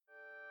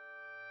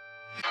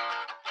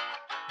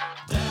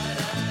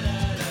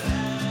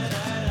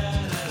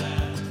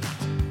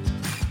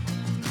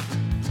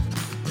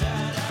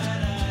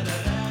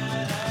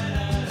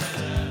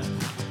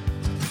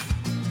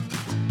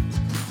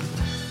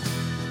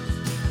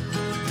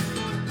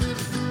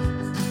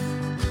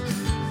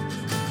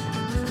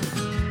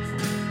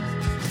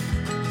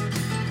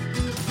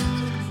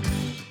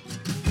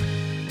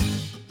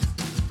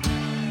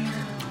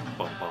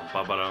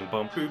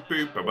Bum boop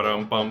boop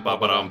ba-ba-dum bum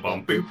ba-ba-dum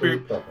bum boop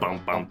boop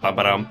bum bum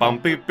ba-ba-dum bum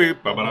boop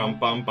boop ba-ba-dum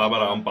bum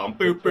ba-ba-dum bum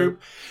boop boop.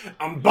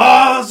 I'm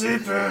ballsy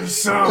for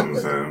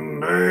something,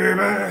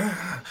 baby.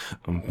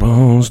 I'm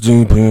balls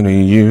deep into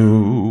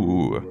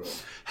you.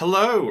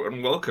 Hello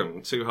and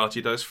welcome to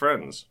Hearty Dose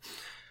Friends.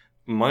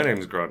 My name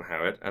is Grant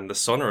Howard, and the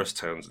sonorous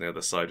tones on the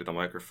other side of the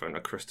microphone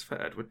are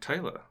Christopher Edward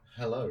Taylor.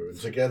 Hello, and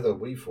together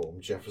we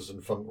form Jefferson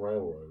Funk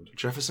Railroad.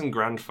 Jefferson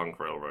Grand Funk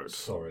Railroad.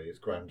 Sorry, it's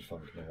Grand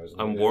Funk now, isn't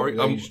I'm it? worried.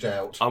 Aged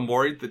out. I'm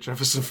worried that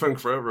Jefferson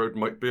Funk Railroad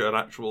might be an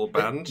actual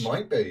band. It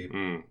might be,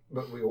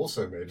 but we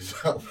also made it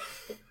up.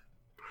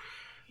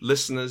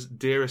 Listeners,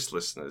 dearest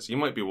listeners, you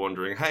might be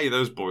wondering, hey,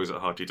 those boys at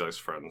Hearty Dose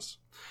Friends,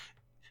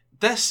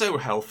 they're so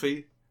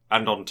healthy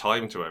and on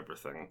time to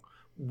everything.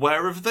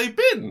 Where have they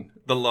been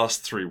the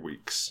last 3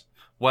 weeks?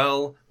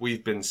 Well,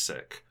 we've been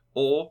sick,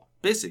 or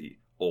busy,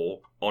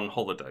 or on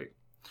holiday.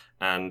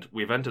 And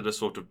we've entered a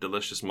sort of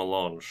delicious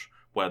melange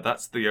where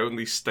that's the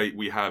only state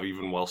we have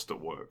even whilst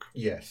at work.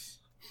 Yes.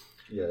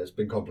 Yeah, it's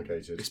been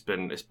complicated. It's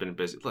been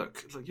busy.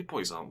 Look, your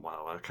boys aren't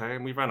well, okay?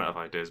 And we ran out of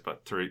ideas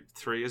about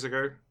three years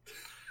ago.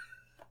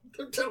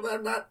 Don't tell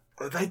them that.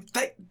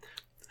 They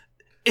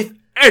if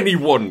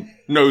anyone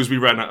knows we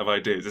ran out of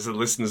ideas, it's the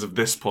listeners of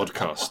this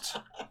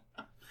podcast.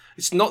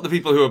 It's not the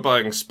people who are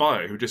buying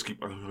Spire who just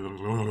keep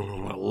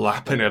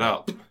lapping it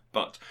up.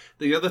 But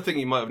the other thing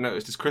you might have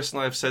noticed is Chris and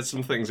I have said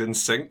some things in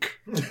sync.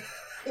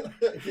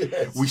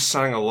 Yes. We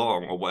sang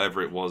along, or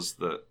whatever it was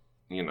that,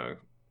 you know.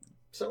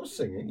 So I was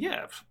singing.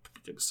 Yeah,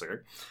 it was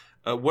singing.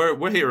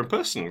 We're here in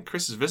person.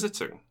 Chris is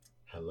visiting.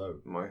 Hello.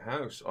 My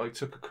house. I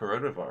took a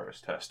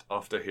coronavirus test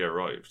after he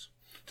arrived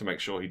to make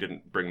sure he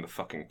didn't bring the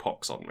fucking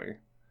pox on me.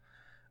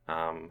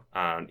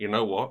 And you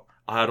know what?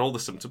 I had all the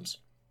symptoms.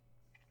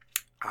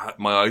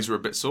 My eyes were a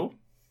bit sore.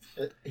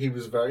 He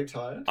was very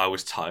tired. I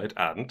was tired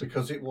and...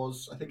 Because it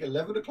was, I think,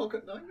 11 o'clock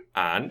at night?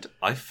 And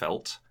I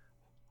felt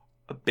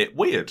a bit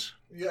weird.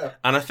 Yeah.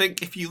 And I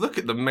think if you look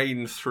at the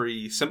main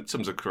 3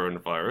 symptoms of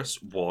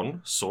coronavirus,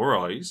 1, sore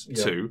eyes,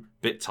 Yeah. 2,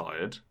 bit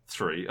tired,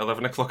 3,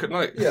 11 o'clock at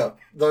night. Yeah,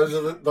 those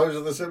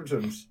are the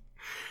symptoms.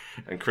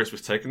 And Chris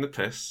was taking the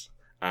piss,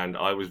 and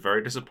I was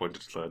very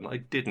disappointed to learn that I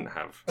didn't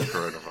have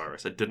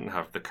coronavirus. I didn't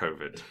have the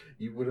COVID.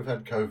 You would have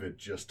had COVID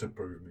just to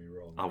prove me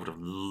wrong. I would have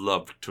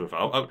loved to have.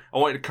 I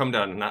wanted to come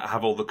down and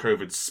have all the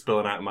COVID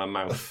spilling out of my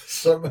mouth.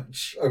 So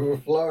much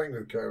overflowing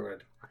with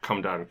COVID. I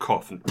come down,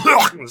 cough, and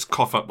just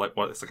cough up like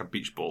it's like a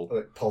beach ball.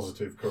 Like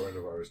positive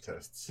coronavirus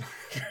tests.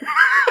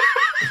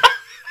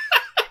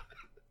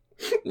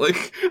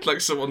 like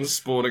someone's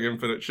spawning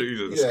infinite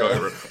cheese in the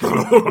Skyrim.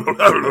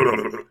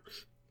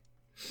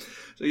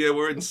 So yeah,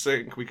 we're in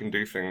sync. We can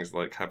do things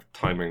like have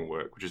timing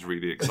work, which is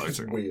really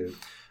exciting. It's weird.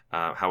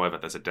 However,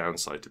 there's a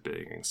downside to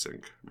being in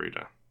sync,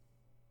 reader.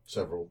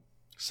 Several.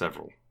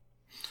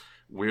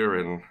 We're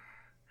in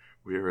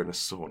a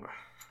sauna.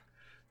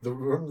 The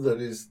room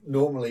that is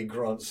normally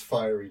Grant's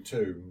fiery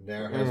tomb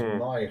now has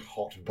my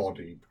hot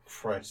body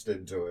pressed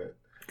into it.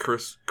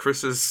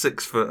 Chris's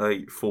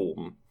 6'8"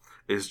 form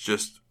is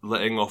just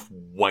letting off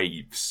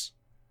waves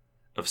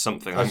of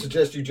something. I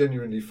suggest you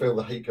genuinely feel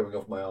the heat coming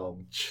off my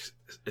arm.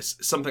 It's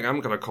something I'm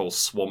going to call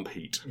swamp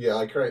heat. Yeah,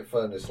 I create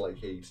furnace-like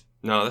heat.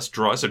 No, that's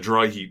dry. It's a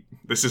dry heat.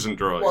 This isn't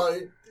dry. Well,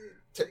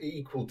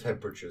 equal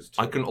temperatures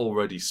too. I can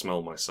already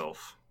smell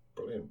myself.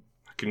 Brilliant.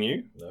 Can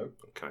you? No.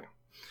 Okay.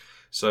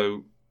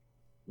 So,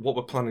 what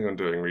we're planning on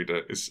doing,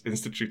 reader, is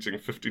instituting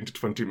 15 to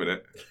 20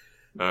 minute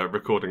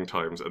recording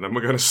times, and then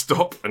we're going to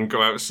stop and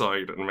go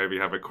outside and maybe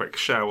have a quick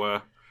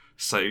shower,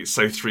 say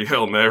 3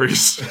 Hail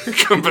Marys,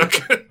 come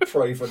back.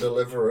 Pray for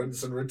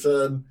deliverance and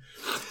return.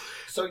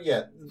 So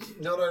yeah,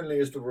 not only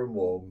is the room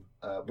warm,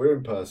 we're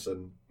in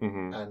person,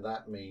 and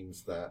that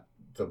means that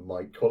the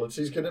mic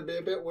quality is going to be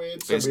a bit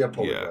weird, so we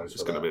apologise. Yeah,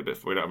 it's going to be a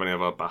bit... We don't have any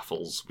of our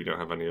baffles, we don't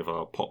have any of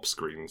our pop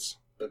screens.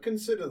 But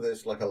consider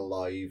this like a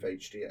live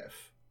HDF,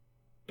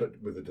 but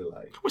with a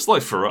delay. Well, it's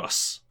live for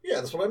us. Yeah,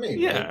 that's what I mean.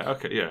 Yeah,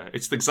 okay, yeah.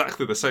 It's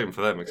exactly the same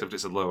for them, except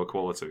it's a lower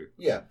quality.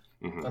 Yeah.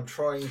 Mm-hmm. I'm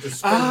trying to spin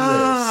this.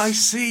 I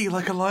see,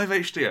 like a live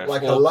HDF.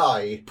 Like a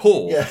lie.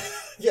 Paul. Yeah,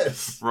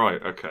 yes.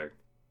 Right, okay.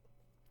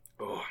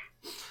 Oh.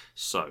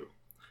 So,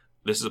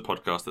 this is a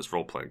podcast that's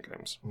role-playing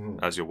games,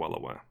 as you're well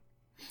aware.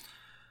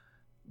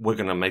 We're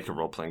going to make a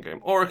role-playing game,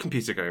 or a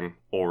computer game,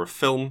 or a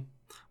film.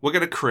 We're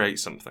going to create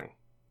something.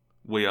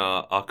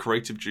 Our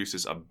creative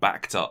juices are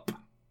backed up.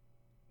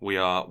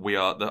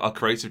 Our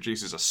creative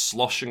juices are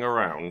sloshing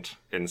around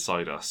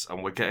inside us,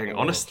 and we're getting,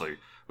 honestly,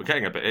 we're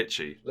getting a bit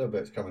itchy. A little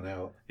bit's coming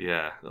out.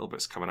 Yeah, a little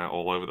bit's coming out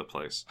all over the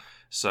place.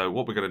 So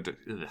what we're going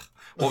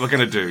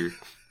to do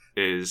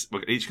is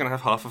we're each going to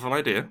have half of an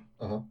idea.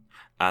 Uh-huh.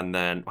 And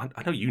then, I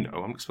know you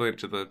know, I'm explaining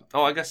to the...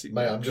 Oh, I guess...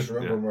 Mate, I'm just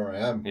remembering where I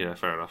am. Yeah,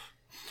 fair enough.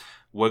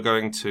 We're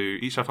going to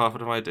each have half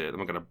of an idea, then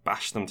we're going to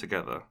bash them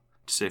together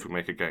to see if we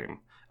make a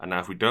game. And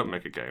now if we don't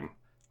make a game,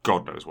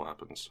 God knows what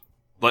happens.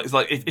 Like, it's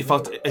like if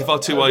our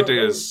two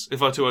ideas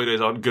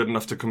aren't good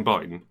enough to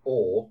combine...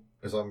 Or,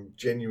 as I'm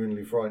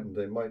genuinely frightened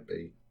they might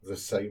be, the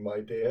same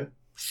idea.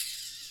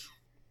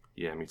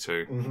 Yeah, me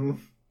too. Mm-hmm.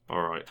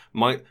 All right,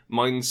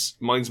 mine's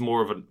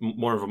more of a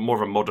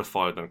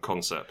modifier than a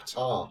concept.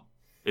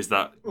 Is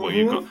that what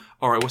you've got?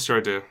 All right, what's your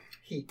idea?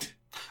 Heat.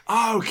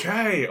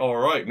 Okay, all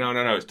right. No,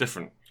 it's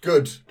different.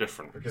 Good.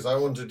 Different. Because I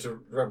wanted to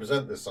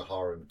represent this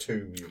Saharan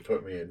tomb you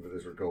put me in for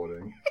this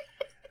recording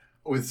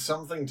with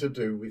something to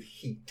do with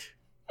heat.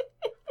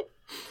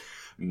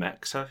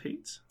 Mechs have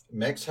heat.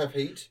 Mechs have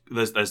heat.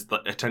 There's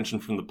the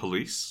attention from the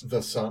police.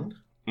 The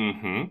sun.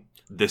 Mm-hmm.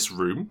 This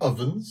room.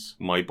 Ovens.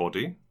 My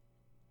body.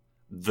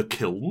 The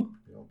kiln.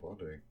 Your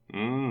body.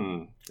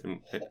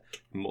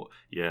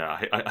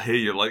 Yeah, I hear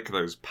you like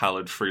those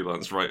pallid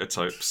freelance writer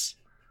types.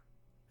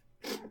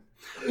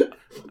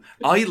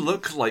 I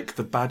look like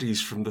the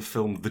baddies from the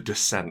film The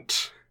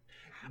Descent.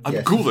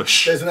 I'm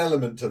ghoulish. There's an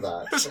element to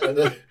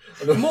that.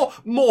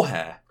 More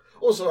hair.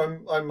 Also,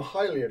 I'm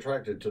highly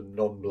attracted to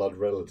non-blood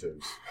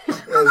relatives.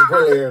 That's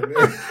brilliant.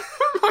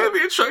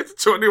 Highly attracted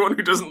to anyone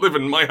who doesn't live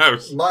in my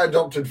house. My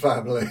adopted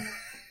family.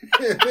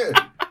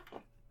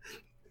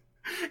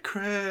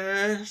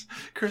 Chris,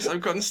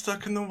 I've gotten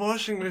stuck in the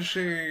washing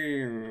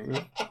machine.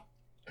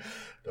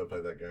 Don't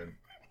play that game.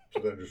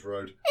 It's a dangerous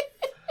road.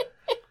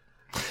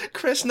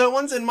 Chris, no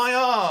one's in my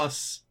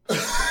arse.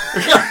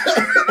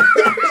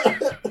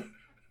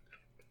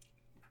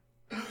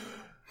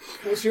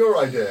 What's your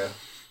idea?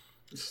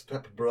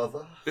 Step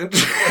brother?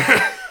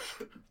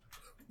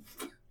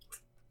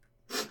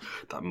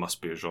 That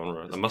must be a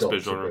genre. That must be a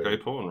genre of gay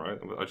porn, right?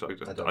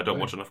 I don't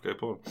watch enough gay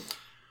porn.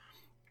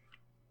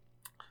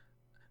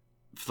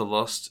 For the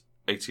last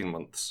 18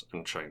 months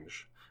and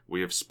change,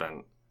 we have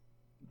spent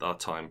our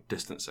time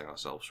distancing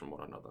ourselves from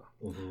one another.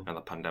 Mm-hmm. And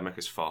the pandemic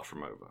is far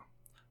from over.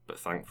 But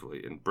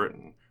thankfully, in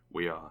Britain,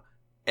 we are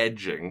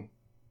edging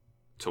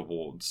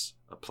towards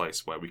a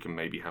place where we can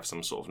maybe have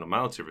some sort of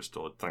normality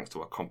restored thanks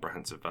to our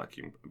comprehensive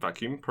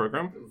vacuum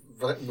program.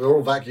 We're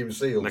all vacuum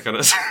sealed.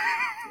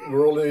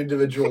 We're all in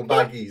individual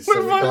baggies,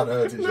 so we can't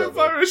hurt each other. No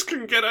virus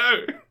can get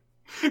out.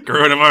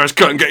 Coronavirus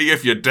can't get you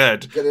if you're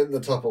dead. Get it in the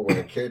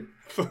Tupperware, kid.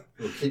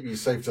 We'll keep you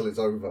safe till it's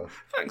over.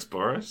 Thanks,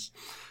 Boris.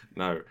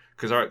 No,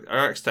 because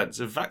our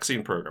extensive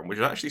vaccine program, which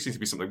actually seems to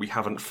be something we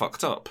haven't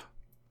fucked up.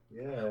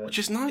 Yeah. Which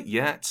is not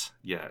yet.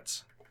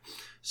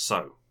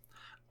 So,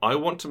 I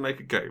want to make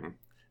a game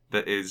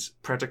that is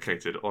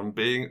predicated on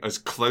being as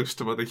close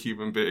to other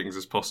human beings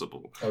as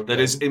possible. Okay. That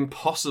is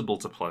impossible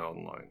to play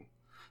online.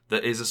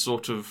 That is a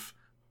sort of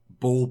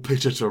ball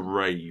pit at a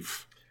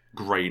rave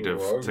grade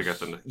of to get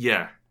them.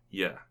 Yeah.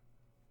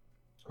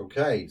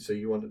 Okay, so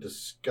you want a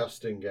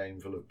disgusting game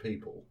full of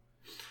people.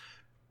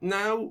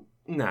 Now,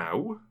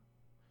 do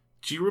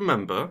you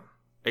remember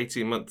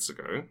 18 months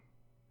ago?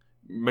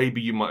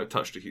 Maybe you might have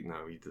touched a heat.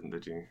 No, you didn't,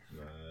 did you?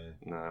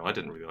 No, I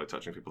didn't really like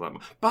touching people that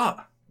much.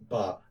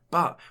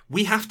 But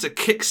we have to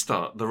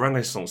kickstart the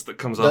renaissance that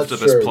comes after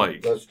this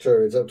plague. That's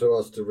true. It's up to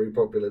us to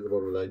repopulate the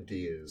world with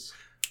ideas.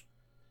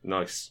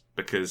 Nice,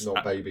 because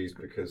not babies.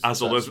 Because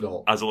as all those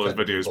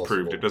videos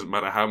proved, it doesn't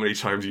matter how many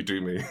times you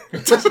do me.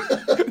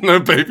 No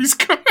babies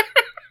come.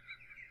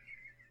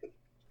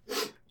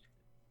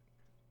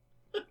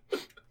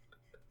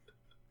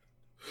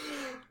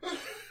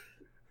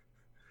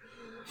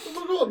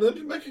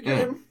 Then make a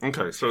game.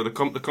 Okay, so the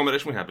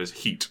combination we have is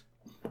heat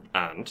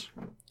and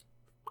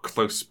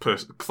close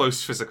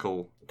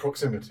physical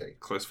proximity.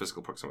 Close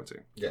physical proximity.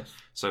 Yes.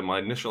 So my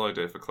initial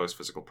idea for close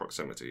physical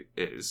proximity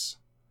is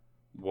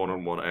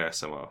one-on-one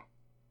ASMR.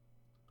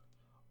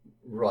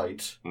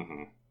 Right.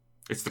 Mm-hmm.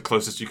 It's the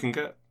closest you can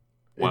get.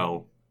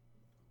 Well,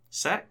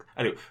 sex?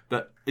 Anyway,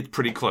 it's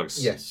pretty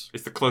close. Yes.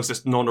 It's the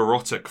closest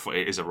non-erotic for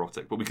it is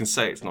erotic, but we can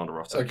say it's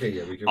non-erotic. Okay,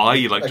 yeah. We can,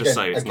 to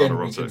say it's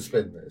non-erotic. We can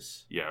spin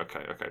this. Yeah,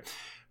 okay.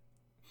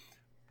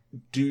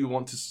 Do you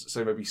want to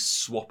say maybe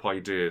swap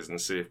ideas and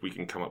see if we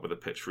can come up with a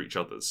pitch for each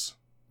other's?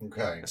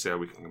 Okay. And see how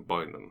we can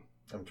combine them.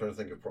 I'm trying to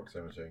think of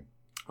proximity.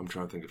 I'm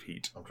trying to think of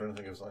heat. I'm trying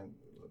to think of something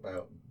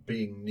about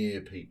being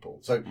near people.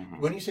 So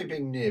when you say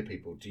being near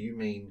people, do you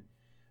mean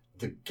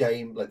the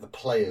game, like the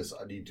players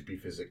need to be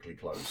physically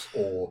close,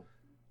 or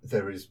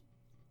there is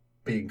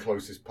being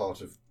close is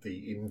part of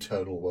the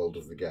internal world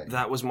of the game?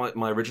 That was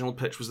my original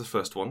pitch was the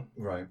first one.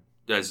 Right.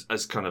 As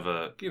kind of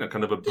a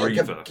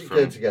breather.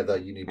 Go together.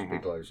 You need to be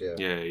close. Yeah.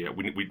 Yeah.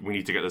 We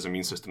need to get those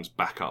immune systems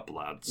back up,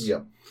 lads.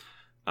 Yeah.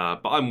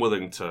 But I'm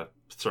willing to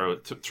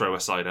throw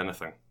aside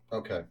anything.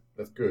 Okay,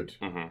 that's good.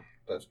 Mm-hmm.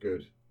 That's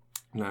good.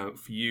 Now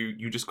for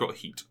you just got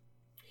heat.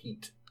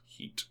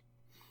 Heat.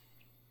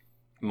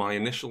 My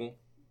initial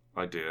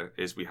idea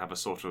is we have a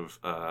sort of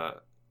I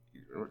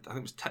think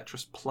it was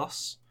Tetris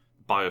Plus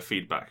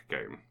biofeedback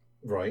game.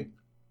 Right.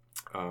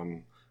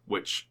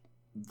 Which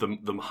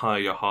the higher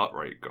your heart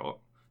rate got,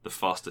 the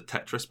faster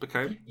Tetris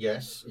became.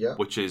 Yes, yeah.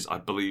 Which is, I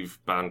believe,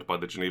 banned by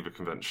the Geneva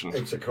Convention.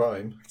 It's a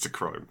crime. It's a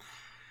crime.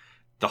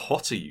 The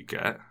hotter you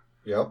get,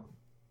 yep,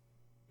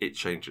 it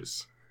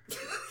changes.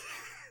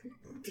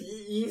 The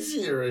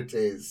easier it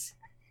is.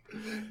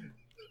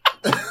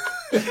 The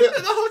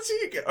hotter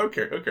you get,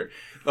 okay.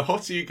 The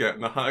hotter you get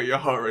and the higher your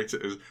heart rate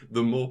is,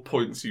 the more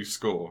points you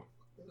score.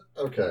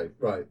 Okay,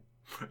 right.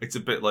 It's a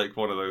bit like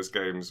one of those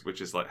games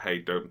which is like, hey,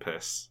 don't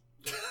piss.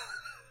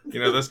 You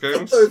know those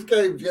games? Those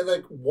games, you're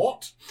like,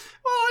 what?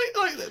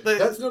 Well,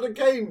 that's not a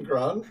game,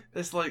 Grant.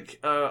 There's like,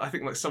 I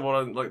think like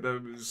someone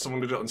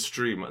did it on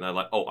stream and they're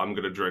like, oh, I'm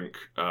going to drink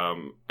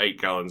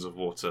 8 gallons of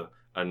water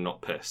and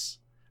not piss.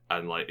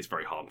 And like it's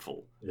very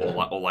harmful, yeah.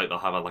 or like they'll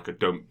have like a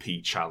don't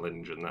pee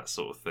challenge and that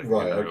sort of thing.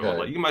 Right, you know? okay. Or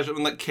like you can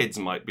imagine, like kids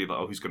might be like,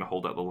 oh, who's going to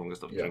hold out the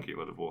longest after drinking a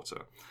lot of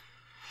water?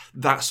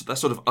 That's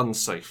sort of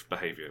unsafe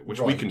behaviour,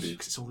 which we can do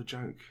because it's all a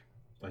joke.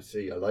 I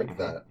see. I like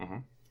that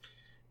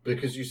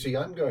because you see,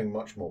 I'm going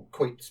much more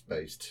quoits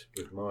based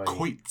with my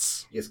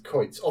quoits. Yes,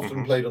 quoits,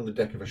 often played on the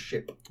deck of a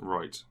ship.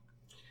 Right.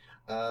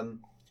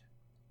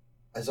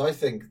 As I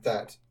think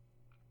that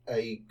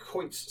a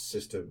quoits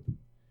system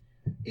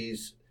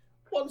is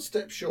one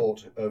step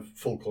short of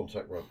full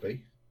contact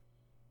rugby.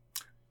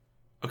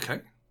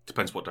 Okay.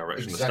 Depends what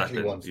direction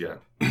exactly the step in. One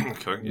step. Yeah.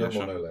 Okay. No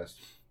more, no less.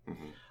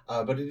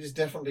 But it is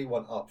definitely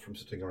one up from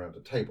sitting around a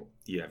table.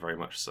 Yeah, very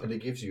much so. And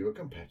it gives you a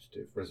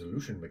competitive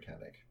resolution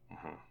mechanic.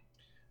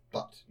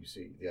 But, you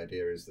see, the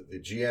idea is that the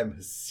GM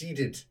has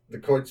seeded the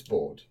quoits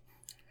board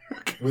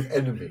with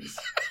enemies.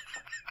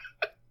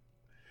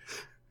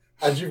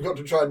 And you've got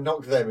to try and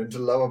knock them into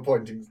lower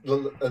pointing...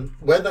 And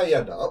where they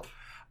end up...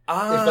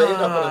 If they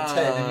end up on a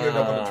 10 and you end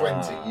up on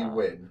a 20, you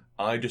win.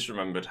 I just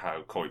remembered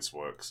how quoits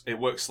works. It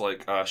works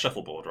like a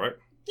shuffleboard, right?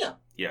 Yeah.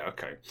 Yeah,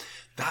 okay.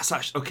 That's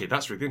actually... Okay,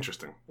 that's really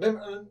interesting.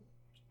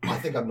 I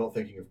think I'm not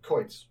thinking of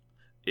quoits.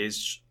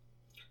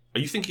 Are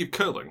you thinking of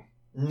curling?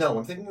 No,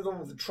 I'm thinking of the one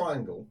with the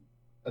triangle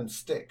and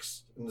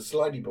sticks and the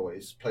slidey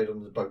boys played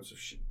on the boats of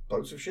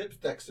ships?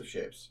 Decks of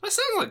ships. That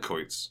sounds like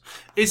quoits.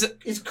 Is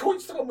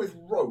quoits the one with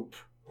rope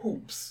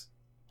hoops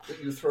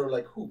that you throw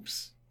like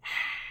hoops?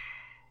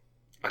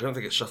 I don't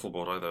think it's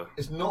shuffleboard either.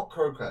 It's not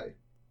croquet.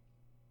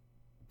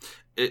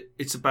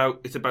 It's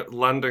about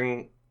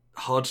landing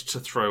hard to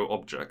throw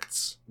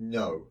objects.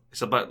 No.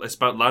 It's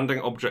about landing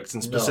objects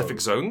in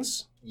specific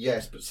zones.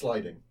 Yes, but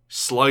sliding.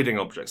 Sliding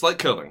objects, like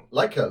curling.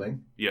 Like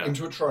curling. Yeah.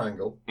 Into a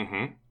triangle.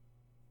 Mm-hmm.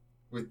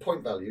 With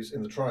point values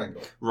in the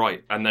triangle.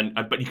 Right, and then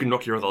but you can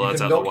knock your other lads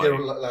out of the way. You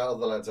can knock your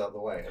other lads out of the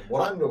way. And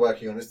what I'm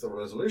working on is the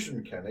resolution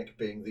mechanic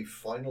being the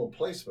final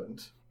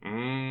placement.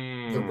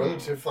 The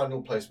relative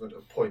final placement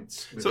of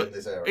points within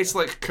this area. It's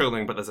like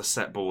curling, but there's a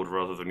set board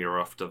rather than you're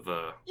after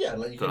the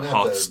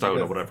Hearthstone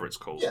or whatever it's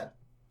called. Yeah.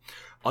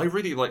 I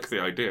really like the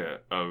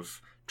idea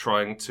of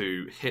trying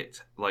to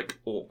hit like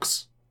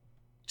orcs.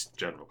 Just in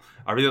general,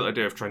 I really like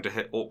the idea of trying to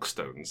hit orc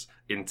stones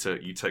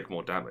into you take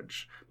more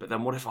damage. But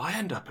then what if I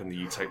end up in the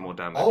you take more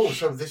damage? Oh,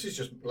 so this is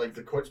just like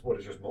the quotes board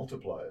is just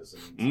multipliers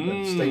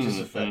and status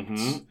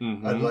effects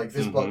and like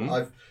this.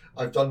 But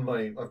I've done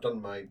my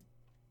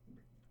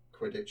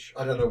Quidditch.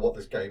 I don't know what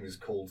this game is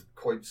called.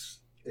 Quoits,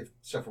 if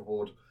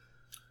shuffleboard.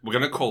 We're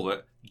going to call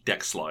it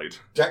Deck Slide.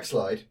 Deck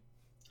Slide.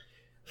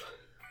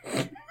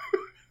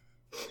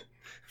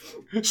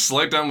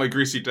 Slide down my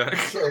greasy deck.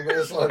 So I'm going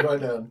to slide right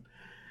down.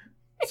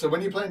 So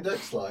when you're playing Deck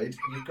Slide,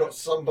 you've got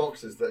some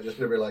boxes that are just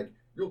going to be like,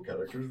 your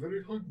character is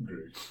very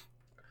hungry.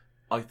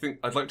 I think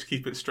I'd like to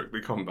keep it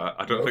strictly combat.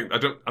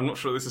 I'm not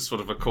sure this is sort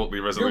of a courtly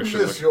resolution.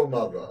 You miss your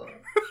mother.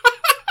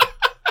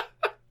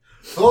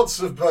 Thoughts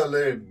of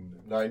Berlin,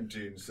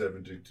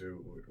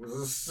 1972. It was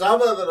a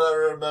summer that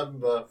I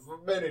remember for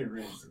many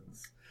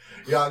reasons.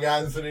 Young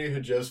Anthony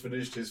had just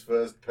finished his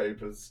first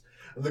papers,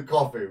 and the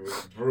coffee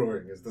was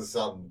brewing as the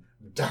sun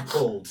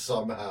dackled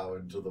somehow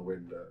into the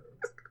window.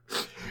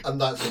 And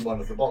that's in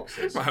one of the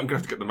boxes. I'm going to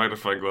have to get the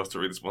magnifying glass to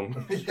read this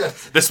one.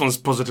 Yes. This one's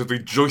positively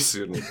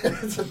Joycean.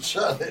 It's a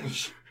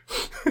challenge.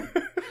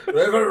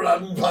 Ever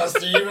run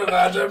past Eva,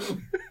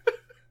 madam?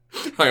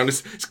 Hang on,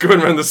 it's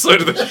going around the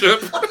side of the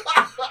ship.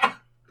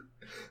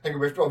 Hang on,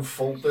 we have to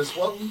unfold this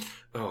one.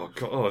 Oh,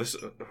 God. Oh, this...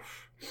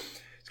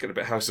 it's getting a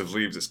bit House of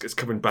Leaves. It's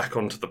coming back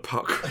onto the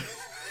puck.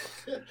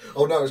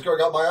 Oh, no, it's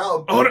going up my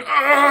arm. Oh,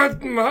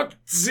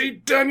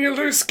 Matzi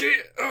Danielewski.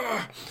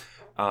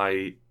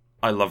 I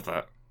love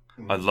that.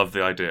 I love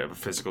the idea of a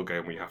physical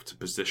game where you have to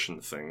position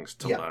things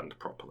to land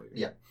properly.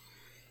 Yeah.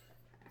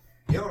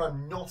 You know what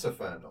I'm not a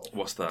fan of?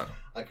 What's that?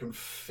 I can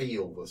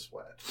feel the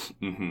sweat.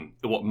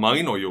 Mm-hmm. What,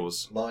 mine or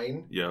yours?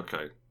 Mine. Yeah,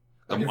 okay.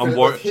 I'm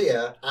worried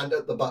here and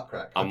at the butt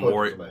crack. I'm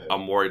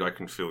worried I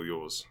can feel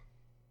yours.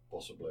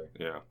 Possibly.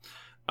 Yeah.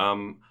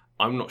 I'm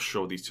not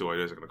sure these two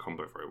ideas are going to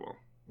combo very well.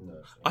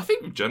 No. I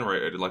think we've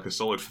generated like a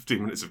solid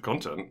 15 minutes of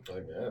content. I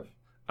think we have.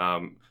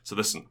 So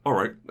listen. All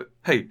right.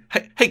 Hey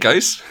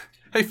guys.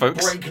 Hey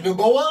folks. Break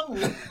number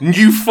 1.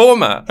 New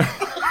format.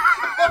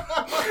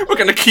 We're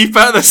going to keep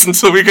at this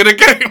until we get a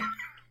game.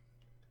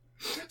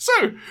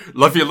 So,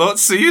 love you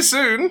lots. See you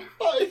soon.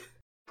 Bye.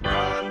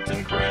 Grant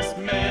and Chris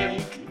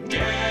make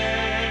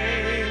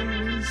games.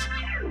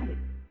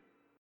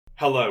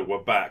 Hello, we're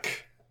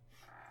back.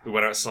 We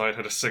went outside,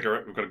 had a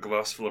cigarette, we've got a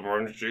glass full of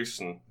orange juice,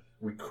 and...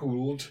 We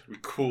cooled.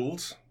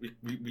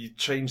 We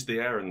changed the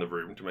air in the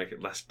room to make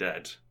it less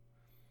dead.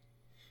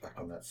 Back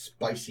on that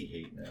spicy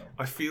heat now.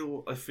 I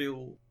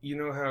feel... You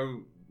know how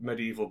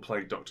medieval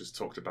plague doctors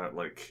talked about,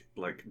 like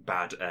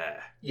bad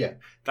air? Yeah.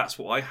 That's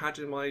what I had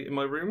in my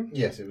room.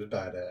 Yes, it was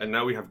bad air. And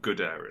now we have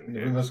good air in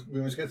here.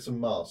 We must get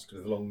some masks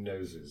with long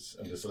noses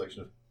and a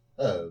selection of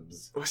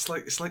herbs. Well,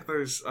 it's like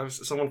those...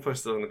 someone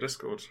posted on the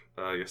Discord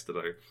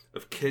yesterday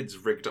of kids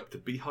rigged up to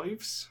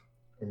beehives.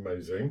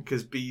 Amazing.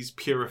 Because bees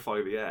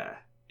purify the air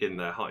in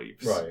their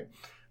hives. Right.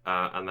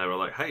 And they were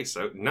like, hey,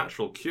 so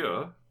natural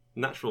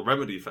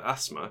remedy for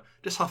asthma,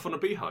 just huff on a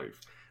beehive.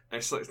 And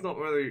it's like, I'm not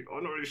really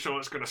sure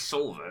it's going to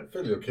solve it.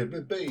 Fill your kid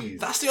with bees.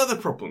 That's the other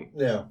problem.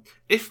 Yeah.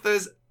 If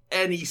there's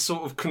any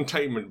sort of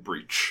containment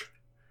breach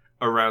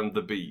around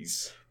the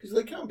bees... Because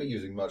they can't be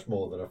using much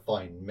more than a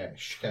fine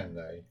mesh, can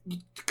they?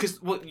 Because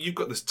you've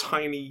got this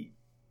tiny,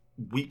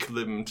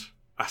 weak-limbed,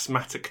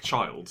 asthmatic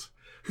child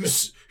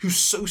who's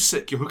so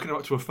sick you're hooking him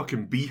up to a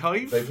fucking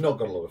beehive. They've not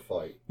got a lot of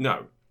fight.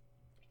 No.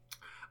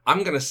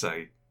 I'm going to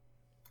say,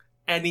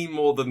 any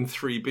more than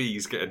 3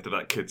 bees get into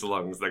that kid's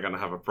lungs, they're going to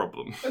have a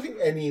problem. I think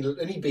any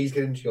bees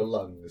get into your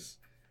lungs.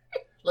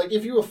 Like,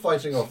 if you were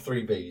fighting off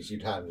 3 bees,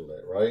 you'd handle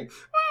it, right?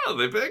 Are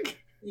they big?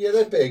 Yeah,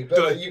 they're big,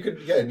 but you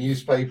could get a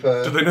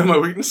newspaper. Do they know my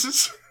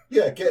weaknesses?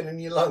 Yeah, getting in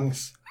your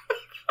lungs.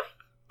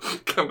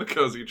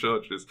 Kamikaze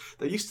charges.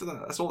 They're used to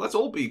that. That's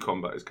all bee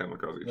combat is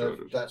kamikaze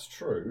charges. That's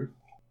true.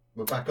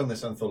 We're back on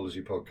this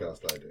anthology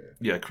podcast idea.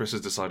 Yeah, Chris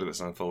has decided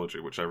it's an anthology,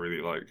 which I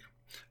really like.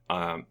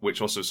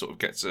 Which also sort of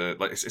gets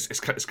it's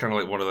kind of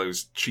like one of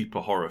those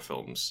cheaper horror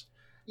films.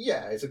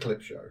 Yeah, it's a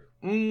clip show.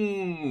 Hey,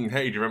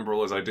 do you remember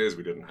all those ideas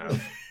we didn't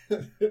have?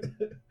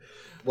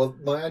 Well,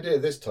 my idea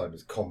this time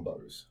is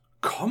combos.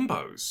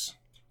 Combos?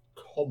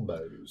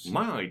 Combos.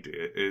 My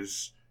idea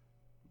is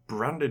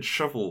branded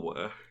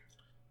shovelware.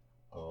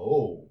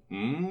 Oh.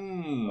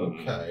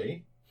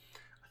 Okay.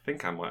 I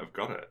think I might have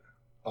got it.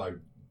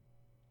 I'm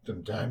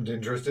damned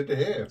interested to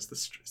hear.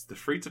 It's the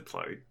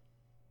free-to-play,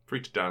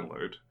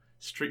 free-to-download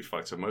Street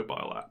Fighter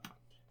mobile app.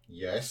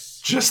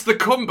 Yes. Just the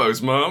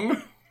combos,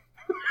 Mum!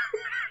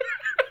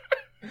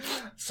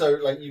 So,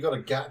 like, you got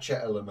a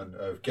gacha element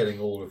of getting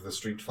all of the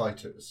Street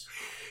Fighters.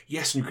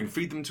 Yes, and you can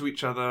feed them to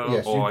each other.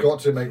 Yes, you've got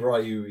to make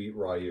Ryu eat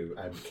Ryu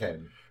and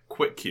Ken.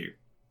 Quick cue.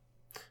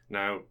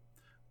 Now,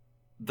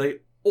 they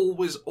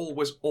always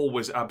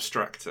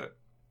abstract it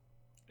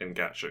in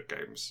gacha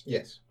games.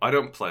 Yes. I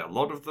don't play a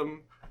lot of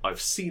them. I've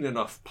seen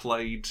enough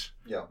played.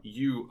 Yeah.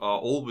 You are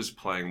always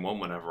playing one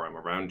whenever I'm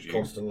around you.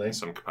 Constantly.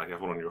 You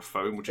have one on your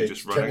phone, which is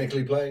just running.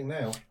 Technically playing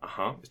now.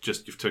 It's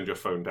just you've turned your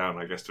phone down,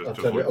 I guess, I've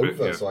turned it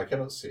over, so I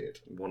cannot see it.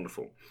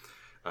 Wonderful.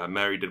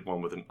 Mary did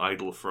one with an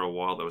idol for a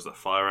while. There was the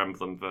Fire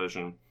Emblem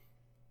version.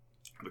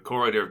 The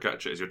core idea of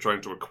gacha is you're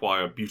trying to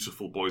acquire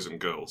beautiful boys and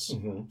girls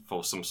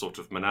for some sort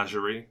of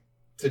menagerie.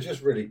 To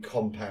just really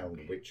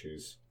compound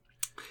witches.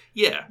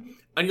 Yeah,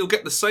 and you'll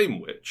get the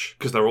same witch,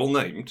 because they're all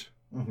named.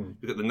 Mm-hmm.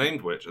 You get the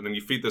named witch, and then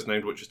you feed those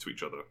named witches to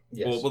each other.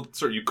 Yes.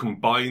 You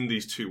combine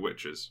these 2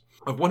 witches.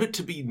 I want it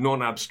to be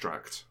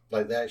non-abstract.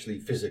 Like they actually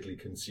physically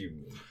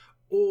consume them.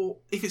 Or,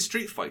 if it's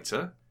Street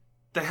Fighter,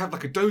 they have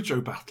like a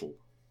dojo battle.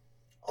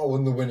 Oh,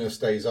 and the winner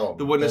stays on.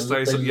 The winner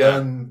stays on, They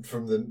learn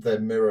from their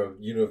mirror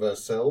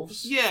universe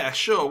selves. Yeah,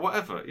 sure,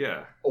 whatever,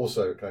 yeah.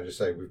 Also, can I just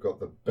say, we've got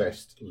the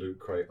best Loot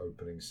Crate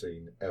opening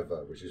scene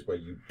ever, which is where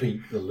you beat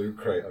the Loot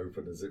Crate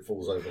open as it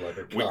falls over like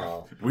a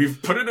car.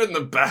 We've put it in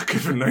the back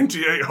of a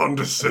 98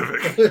 Honda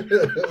Civic.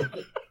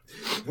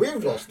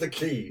 We've lost the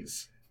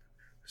keys.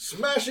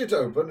 Smash it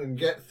open and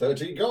get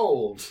 30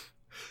 gold.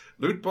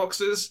 Loot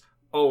boxes...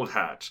 Old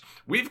hat.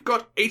 We've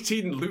got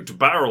 18 loot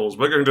barrels.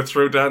 We're going to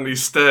throw down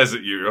these stairs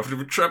at you after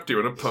we've trapped you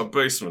in a pub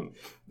basement.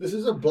 This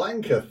is a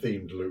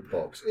Blanca-themed loot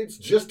box. It's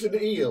just an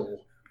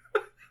eel.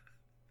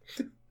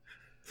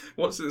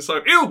 What's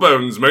inside? Eel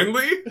bones,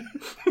 mainly.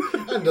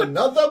 And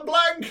another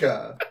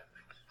Blanca.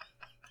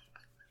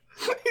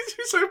 You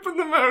just open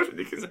the mouth and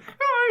you can say,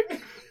 hi.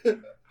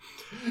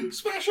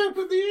 Smash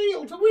open the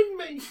eel to win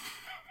me.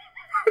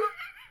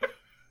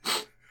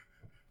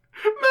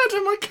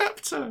 Murder my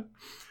captor.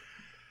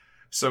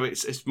 So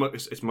it's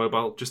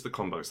mobile, just the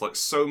combos. Like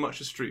so much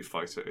of Street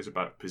Fighter is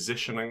about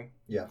positioning.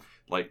 Yeah.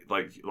 Like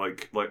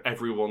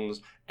everyone,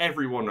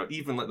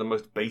 even like the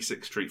most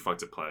basic Street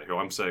Fighter player, who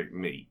I'm saying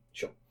me.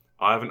 Sure.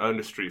 I haven't owned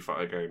a Street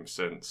Fighter game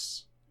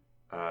since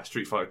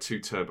Street Fighter 2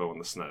 Turbo on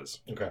the SNES.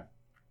 Okay.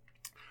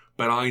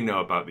 But I know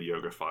about the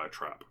Yoga Fire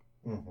trap.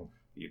 Mm-hmm.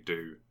 You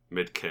do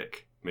mid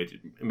kick,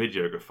 mid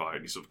Yoga Fire,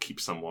 and you sort of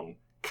keep someone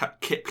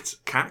cacked.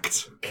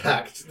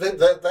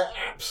 They're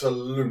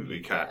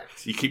absolutely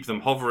cacked. You keep them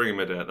hovering in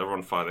midair, they're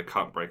on fire, they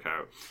can't break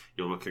out.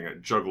 You're looking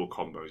at juggle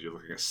combos, you're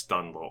looking at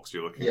stun locks,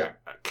 you're looking at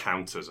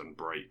counters and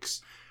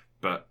breaks.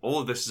 But all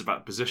of this is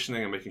about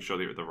positioning and making sure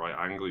that you're at the right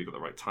angle, you've got the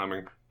right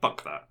timing.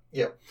 Fuck that.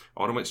 Yeah. I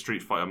want to make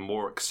Street Fighter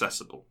more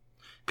accessible.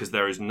 Because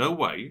there is no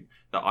way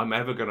that I'm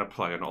ever going to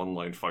play an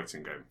online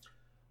fighting game.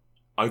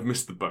 I've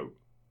missed the boat.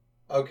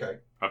 Okay.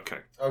 Okay.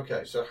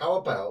 Okay, so how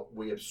about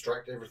we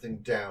abstract everything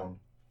down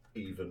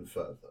even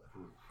further?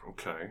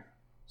 Okay.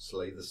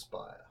 Slay the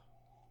Spire.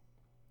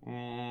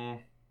 Mm.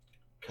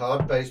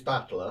 Card-based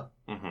battler,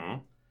 Mm-hmm.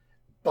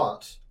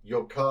 but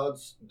your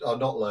cards are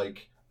not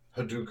like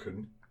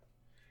Hadouken.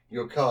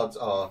 Your cards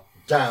are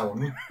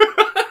down,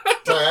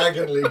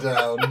 diagonally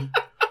down,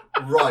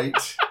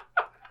 right,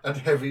 and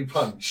heavy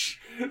punch.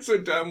 So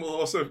down will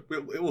also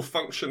it will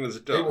function as a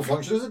down. It will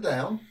function as a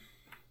down,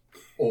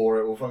 or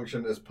it will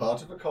function as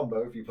part of a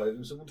combo if you play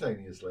them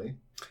simultaneously.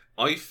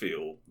 I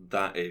feel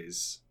that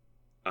is,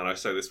 and I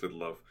say this with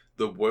love,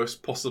 the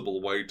worst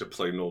possible way to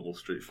play normal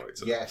Street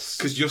Fighter. Yes.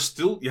 Because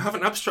you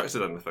haven't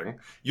abstracted anything.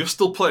 You're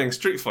still playing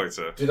Street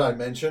Fighter. Did I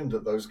mention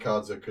that those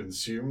cards are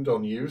consumed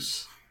on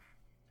use?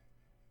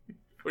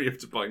 Or you have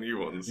to buy new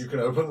ones. You can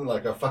open them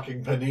like a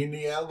fucking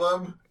Panini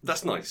album.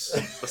 That's nice.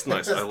 That's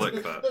nice. I like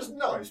that. That's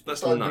nice.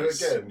 That's I'll nice.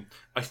 Do it again.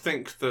 I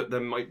think that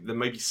there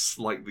may be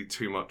slightly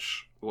too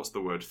much. What's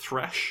the word?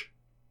 Thresh.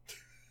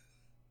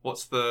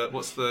 What's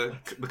the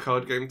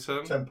card game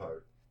term?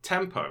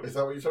 Tempo. Is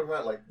that what you're talking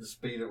about? Like the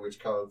speed at which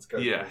cards go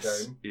through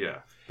the game? Yeah.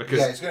 Because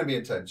it's going to be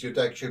intense. Your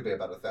deck should be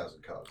about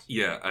 1,000 cards.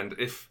 Yeah, and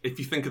if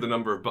you think of the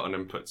number of button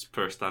inputs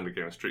per standard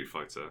game of Street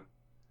Fighter,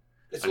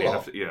 it's and a you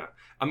lot. have to,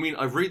 I mean,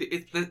 I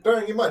really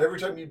bearing in mind every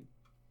time you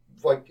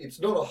it's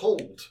not a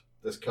hold.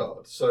 This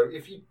card. So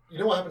if you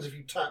know what happens if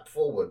you tap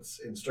forwards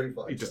in Street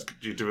Fighter,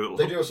 you do a little.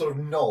 They do a sort of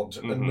nod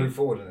and move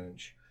forward an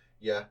inch.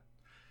 Yeah.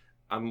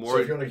 I'm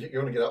worried. So if you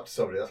want to get up to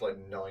somebody, that's like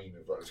 9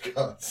 of those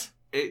cards.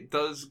 It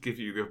does give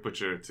you the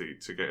opportunity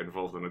to get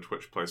involved in a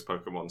Twitch Plays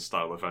Pokemon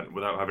style event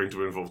without having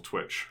to involve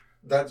Twitch.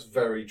 That's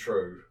very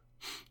true.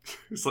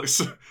 It's like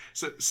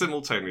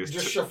simultaneous. You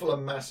just shuffle a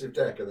massive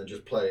deck and then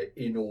just play it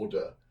in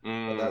order,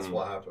 and that's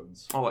what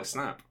happens. Oh, like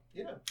Snap.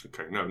 Yeah.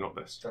 Okay, no, not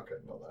this. Okay,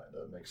 not that.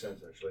 That makes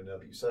sense actually. Now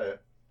that you say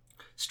it.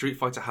 Street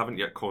Fighter haven't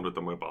yet cornered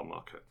the mobile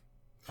market.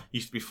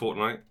 Used to be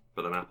Fortnite,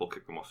 but then Apple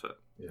kicked them off it.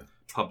 Yeah.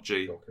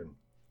 PUBG. Shocking.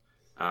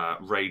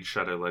 Raid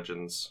Shadow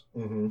Legends.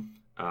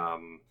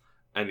 Mm-hmm.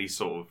 Any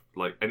sort of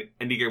like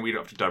any game we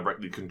don't have to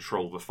directly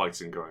control the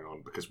fighting going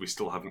on because we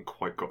still haven't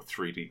quite got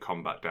 3D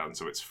combat down,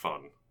 so it's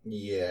fun.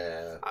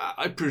 Yeah.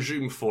 I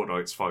presume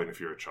Fortnite's fine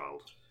if you're a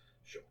child.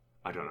 Sure.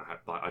 I don't know how.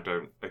 Like, I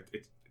don't.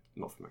 It's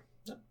not for me.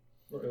 No,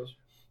 not yours.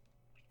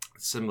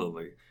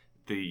 Similarly,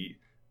 the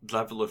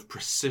level of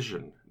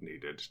precision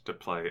needed to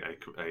play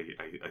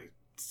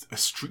a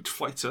Street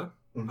Fighter,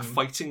 a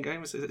fighting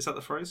game. Is that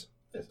the phrase?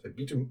 Yes, I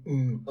beat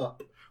him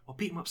up. Well,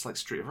 beat 'em up's like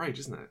Street of Rage,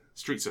 isn't it?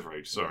 Streets of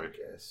Rage. Sorry.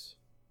 I guess.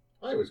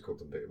 I always called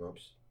them beat 'em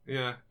ups.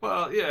 Yeah.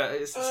 Well, yeah.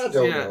 It's I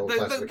don't know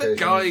the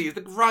guy,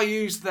 the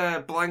Ryu's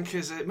there,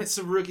 Blanka's it,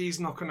 Mitsurugi's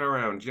knocking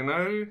around. You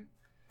know.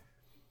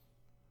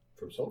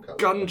 From Soul Calibur.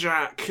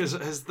 Gunjack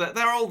has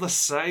they're all the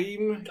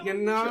same. You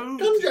know.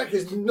 Gunjack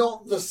is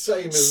not the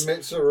same as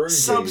Mitsurugi.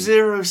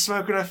 Sub-Zero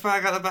smoking a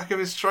fag out the back of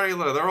his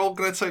trailer. They're all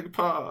going to take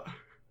part.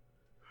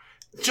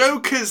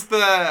 Joker's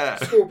there.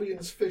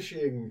 Scorpion's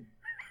fishing.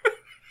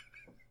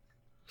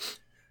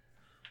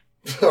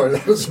 Sorry,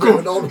 that was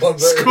going on one.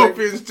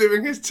 Scorpion's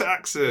doing his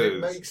taxes. It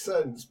makes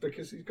sense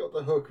because he's got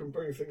the hook and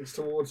bring things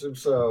towards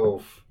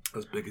himself.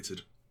 That's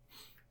bigoted.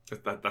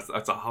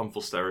 That's a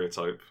harmful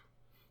stereotype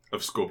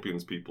of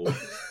Scorpion's people.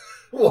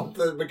 What?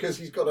 Because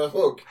he's got a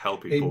hook,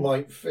 help people. He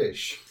might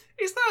fish.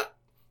 Is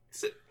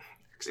it?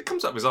 Because it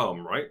comes up his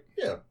arm, right?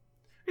 Yeah.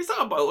 Is that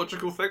a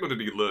biological thing, or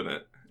did he learn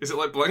it? Is it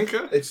like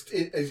Blanka?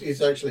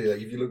 It's actually like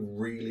if you look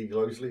really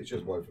closely, it's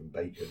just woven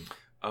bacon.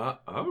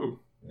 Oh.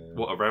 Yeah.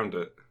 What around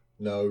it?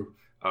 No.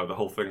 Oh, the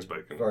whole thing's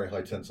bacon. Very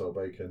high tensile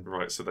bacon.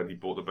 Right, so then he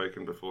bought the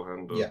bacon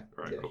beforehand? Or... Yeah.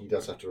 Right, yeah, cool. he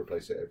does have to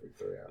replace it every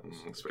 3 hours.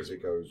 Because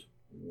it goes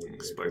weird.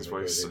 Explains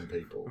why he's in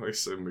people. He's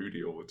so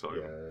moody all the time.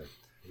 Yeah,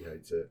 he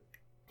hates it.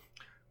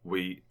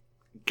 We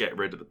get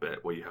rid of the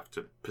bit where you have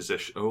to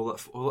position all that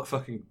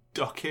fucking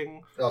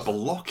ducking,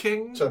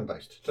 blocking,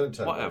 turn-based,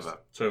 whatever.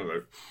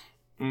 Turn-based.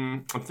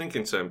 I'm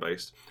thinking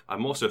turn-based.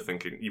 I'm also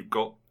thinking you've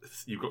got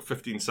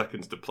 15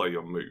 seconds to play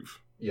your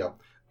move. Yeah.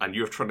 And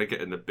you're trying to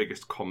get in the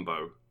biggest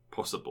combo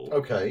possible.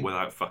 Okay.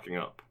 Without fucking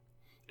up.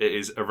 It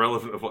is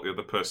irrelevant of what the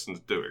other person's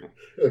doing.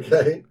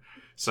 Okay.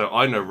 So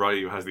I know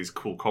Ryu has these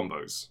cool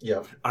combos.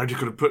 Yeah. I'm just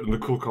going to put in the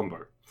cool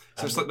combo.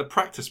 So it's like the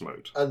practice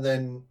mode. And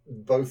then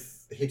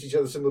both hit each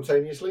other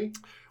simultaneously?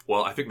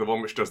 Well, I think the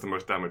one which does the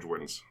most damage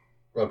wins.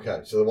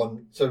 Okay,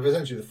 so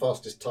essentially the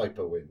fastest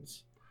typer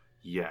wins.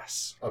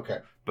 Yes. Okay.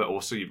 But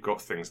also you've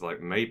got things like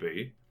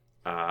maybe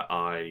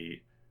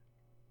I've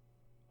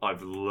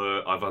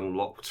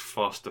unlocked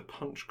faster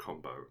punch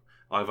combo.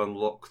 I've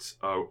unlocked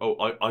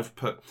I've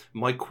put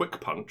my quick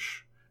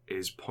punch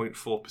is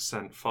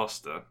 0.4%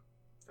 faster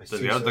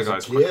than the other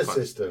guy's quick punch.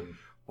 System.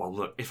 Well,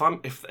 look, if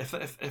I'm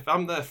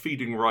there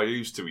feeding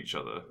Ryus to each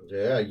other,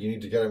 yeah, you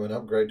need to get him an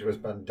upgrade to his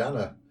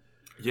bandana.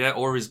 Yeah,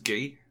 or his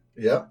gi.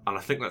 Yeah, and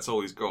I think that's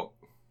all he's got.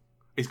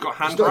 He's got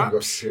hand he's not wraps.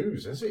 Got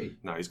shoes, has he?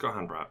 No, he's got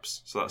hand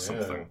wraps, so that's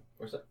something.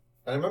 What's that?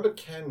 I remember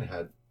Ken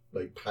had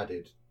like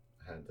padded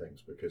hand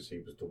things because he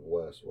was the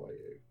worst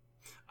Ryu.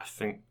 I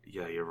think,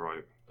 yeah, you're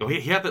right. Oh,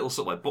 he had little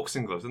sort of like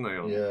boxing gloves, didn't they?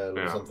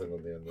 Yeah, something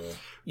on the end there.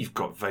 You've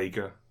got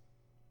Vega.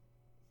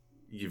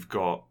 You've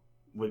got,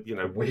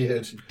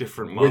 weird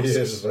different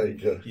masks. Weird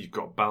Vega. You've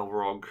got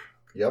Balrog.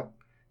 Yep.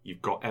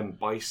 You've got M.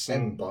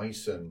 Bison.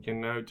 Bison.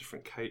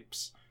 Different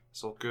capes.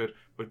 It's all good.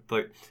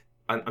 But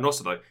and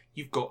also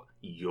you've got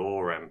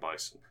your M.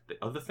 Bison. The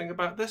other thing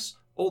about this,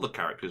 all the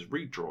characters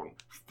redrawn,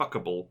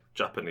 fuckable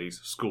Japanese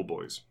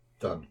schoolboys.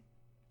 Done.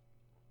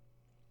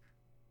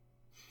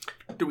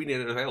 Do we need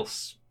anything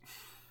else?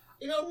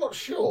 I'm not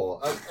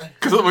sure.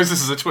 Because otherwise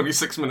this is a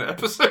 26-minute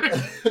episode.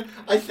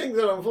 I think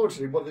that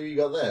unfortunately what you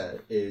got there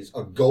is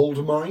a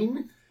gold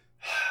mine.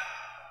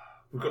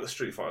 We've got the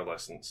Street Fighter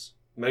license.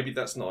 Maybe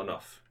that's not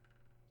enough.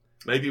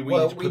 Maybe we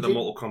need to put the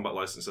Mortal Kombat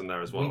license in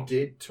there as well. We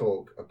did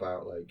talk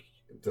about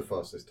the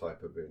fastest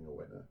typer being a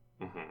winner.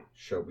 Mm-hmm.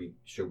 Shall we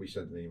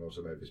send an email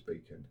to Mavis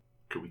Beacon?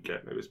 Could we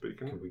get Mavis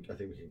Beacon? I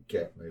think we can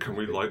get Mavis Can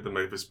we Beacon. light the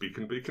Mavis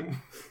Beacon?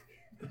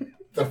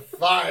 The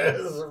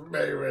fires of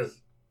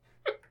Mavis.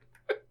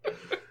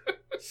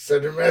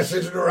 Send a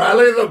message and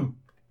rally them.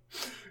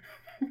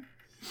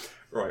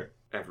 Right,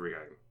 every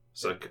game.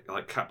 So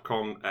like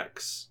Capcom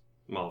X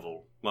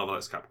Marvel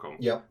X Capcom.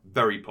 Yep.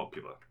 Very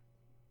popular.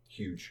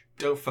 Huge.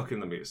 Don't fucking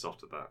limit yourself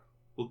to that.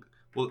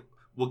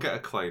 We'll get a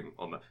claim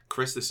on that.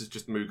 Chris, this is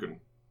just Mugen.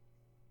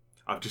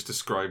 I've just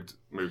described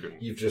Mugen.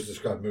 You've just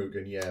described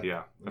Mugen, yeah.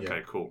 Yeah. Okay,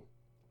 Yeah. cool.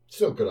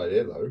 Still a good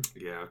idea though.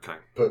 Yeah, okay.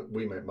 But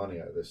we make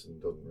money out of this and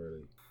it doesn't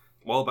really.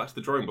 Well, back to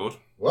the drawing board.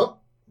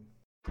 Well.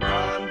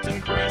 Grant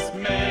and Chris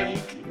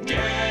make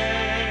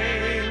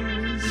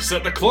games.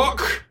 Set the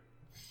clock!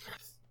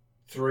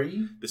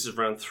 3? This is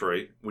round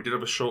 3. We did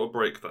have a shorter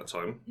break that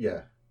time.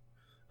 Yeah.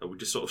 We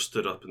just sort of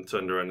stood up and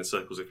turned around in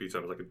circles a few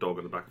times like a dog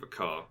on the back of a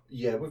car.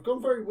 Yeah, we've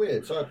gone very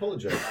weird, so I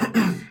apologise.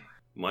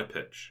 My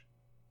pitch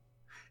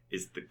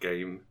is the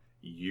game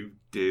you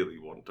dearly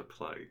want to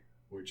play.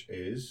 Which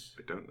is?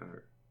 I don't know.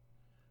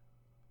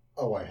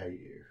 Oh, I hate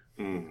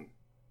you.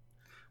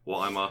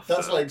 What I'm after...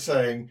 That's like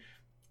saying,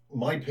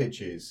 my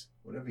pitch is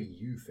whatever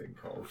you think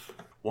of.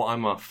 What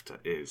I'm after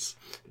is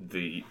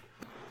the...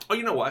 Oh,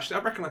 you know what?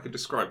 Actually, I reckon I could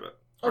describe it.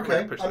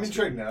 Okay, I'm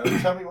intrigued now.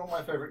 Tell me what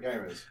my favourite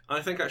game is.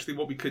 I think actually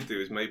what we could do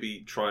is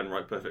maybe try and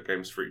write perfect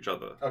games for each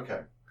other.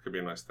 Okay. Could be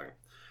a nice thing.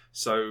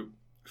 So,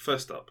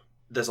 first up,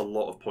 there's a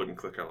lot of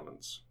point-and-click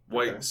elements.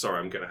 Wait, Okay. sorry,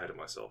 I'm getting ahead of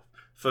myself.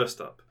 First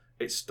up,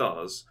 it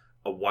stars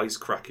a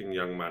wisecracking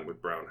young man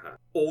with brown hair.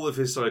 All of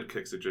his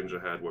sidekicks are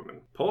ginger-haired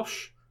women.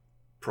 Posh?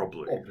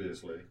 Probably.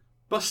 Obviously.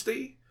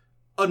 Busty?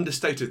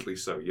 Understatedly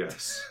so,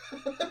 yes.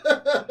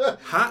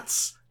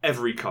 Hats?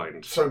 Every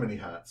kind. So many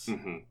hats.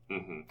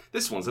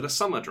 This one's in a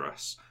summer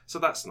dress, so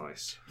that's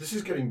nice. This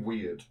is getting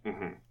weird.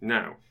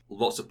 Now,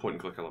 lots of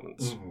point-and-click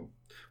elements,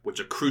 which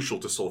are crucial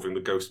to solving the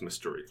ghost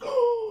mystery.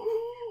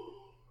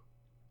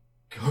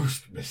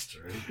 Ghost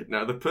mystery.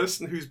 Now, the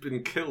person who's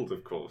been killed,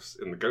 of course,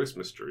 in the ghost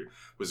mystery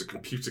was a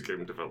computer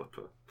game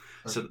developer.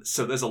 So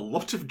there's a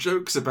lot of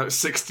jokes about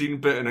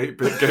 16-bit and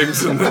 8-bit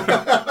games in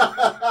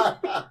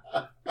there.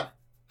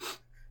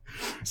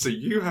 So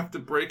you have to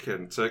break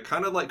into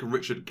kind of like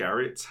Richard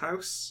Garriott's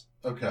house.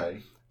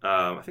 Okay.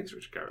 I think it's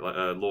Richard Garriott,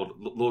 like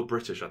Lord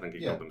British, I think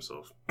he called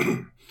himself.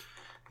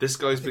 This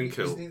guy's been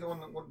killed. Isn't he the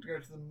one that wanted to go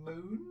to the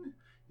moon?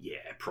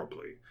 Yeah,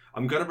 probably.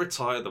 I'm going to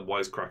retire the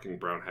wisecracking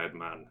brown-haired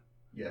man.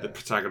 Yeah. The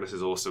protagonist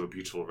is also a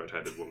beautiful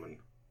red-headed woman.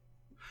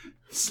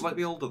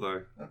 Slightly older,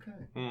 though.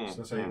 Okay. So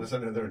that's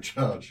only they're in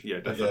charge. Yeah,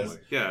 definitely.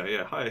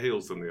 Yeah. Higher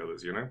heels than the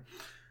others, you know?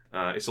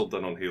 It's all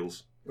done on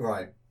heels.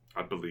 Right.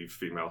 I believe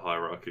female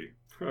hierarchy.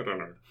 I don't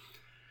know.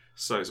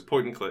 So it's a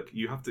point and click.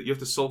 You have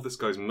to solve this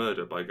guy's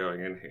murder by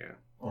going in here.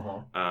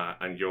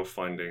 And you're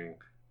finding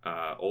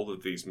all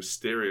of these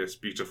mysterious,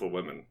 beautiful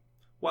women.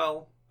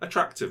 Well,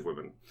 attractive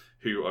women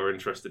who are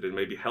interested in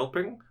maybe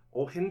helping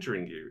or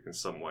hindering you in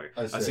some way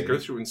as you go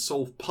through and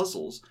solve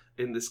puzzles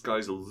in this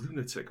guy's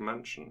lunatic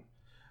mansion.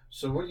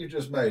 So what you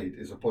just made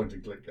is a point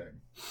and click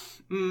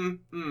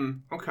game.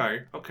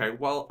 Okay.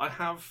 Well, I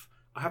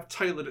have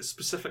tailored it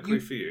specifically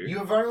for you. You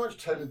have very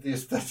much tailored the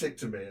aesthetic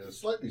to me in a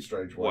slightly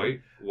strange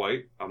way.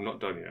 Wait, I'm not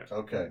done yet.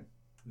 Okay.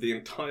 The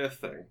entire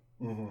thing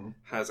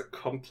has a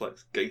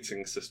complex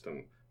gating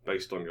system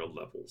based on your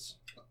levels.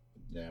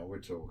 Now we're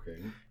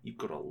talking. You've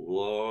got a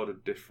lot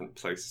of different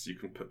places you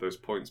can put those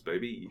points,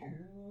 baby.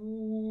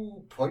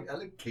 Ooh, point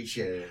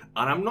allocation.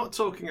 And I'm not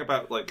talking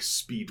about like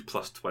speed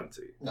plus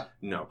 20.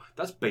 No,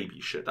 that's baby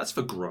shit. That's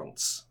for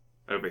grunts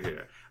over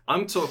here.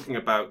 I'm talking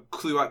about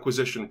clue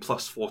acquisition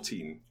plus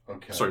 14.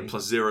 Okay. Sorry,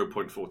 plus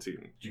 0.14.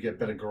 Do you get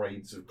better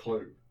grades of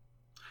clue?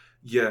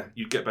 Yeah,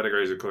 you'd get better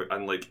grades of clue.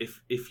 And like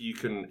if you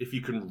can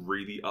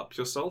really up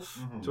yourself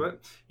to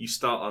it, you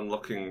start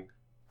unlocking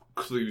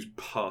clues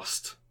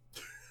past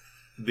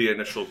the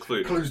initial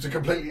clue. Clues to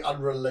completely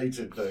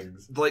unrelated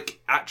things. Like,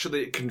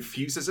 actually it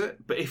confuses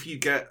it, but if you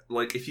get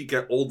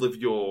all of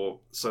your,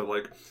 so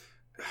like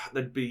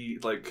there'd be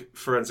like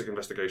forensic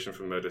investigation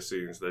for murder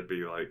scenes, there'd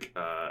be like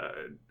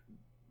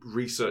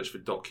research for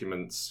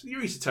documents,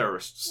 your easy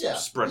terrorist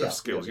spread of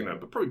skills, you know,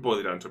 but probably boil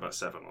it down to about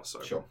 7 or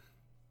so. Sure.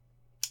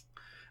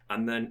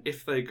 And then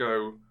if they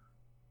go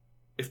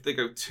if they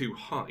go too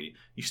high,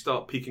 you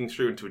start peeking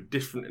through into a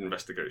different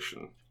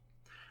investigation.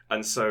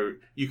 And so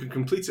you can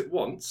complete it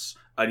once,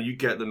 and you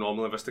get the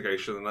normal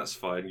investigation, and that's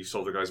fine. You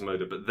solve the guy's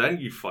murder, but then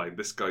you find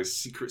this guy's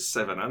secret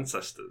 7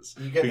 ancestors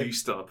you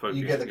start poking.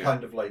 You get the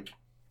kind of like,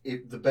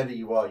 the better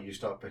you are, you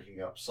start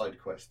picking up side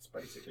quests,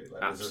 basically.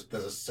 Like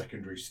there's a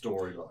secondary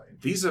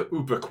storyline. These are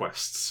uber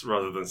quests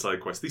rather than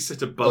side quests. These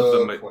sit above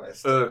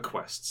the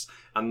quests,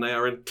 and they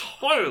are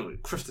entirely,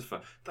 Christopher,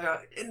 they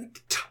are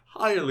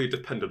entirely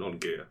dependent on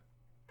gear.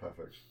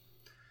 Perfect.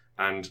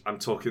 And I'm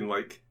talking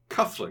like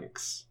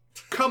cufflinks.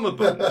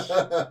 Cummerbund.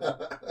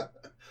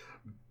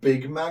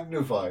 Big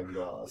magnifying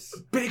glass.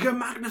 Bigger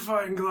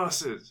magnifying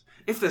glasses.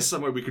 If there's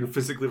some way we can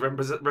physically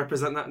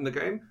represent that in the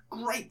game,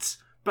 great.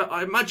 But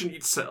I imagine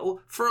you'd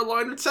settle for a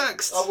line of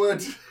text. I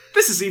would.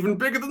 This is even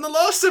bigger than the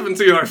last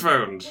 17 I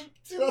found.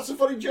 See, that's a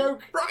funny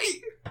joke.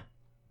 Right.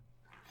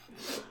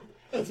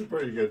 That's a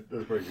pretty good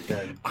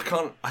game.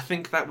 I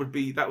think that would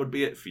be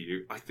it for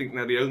you. I think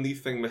now the only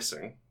thing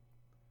missing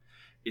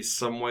is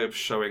some way of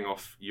showing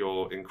off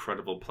your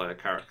incredible player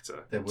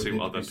character to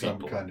other people.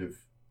 Some kind of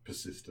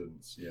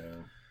persistence,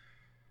 yeah.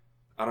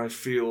 And I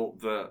feel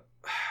that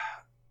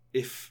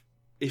if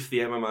the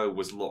MMO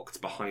was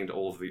locked behind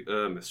all of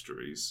the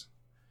mysteries,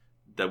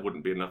 there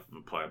wouldn't be enough of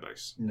a player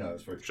base. No,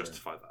 it's very to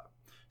justify that.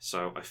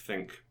 So I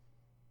think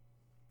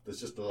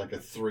there's just like a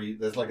 3D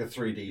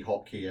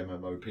hotkey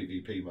MMO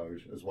PvP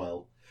mode as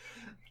well.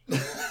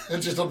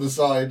 Just on the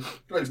side,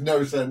 it makes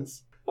no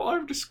sense. What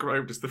I've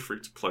described as the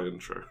free-to-play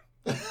intro.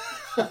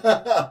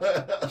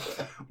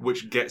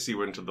 Which gets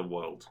you into the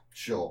world.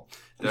 Sure.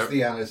 It's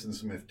the Alison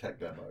Smith tech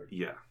demo.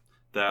 Yeah.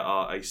 There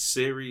are a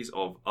series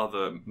of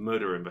other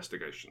murder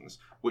investigations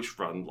which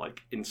run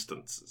like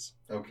instances.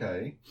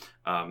 Okay.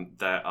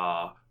 There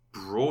are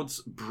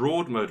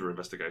broad murder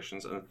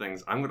investigations and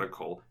things I'm going to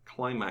call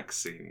climax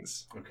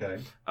scenes. Okay.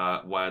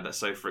 Where, let's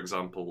say, for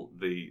example,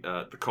 the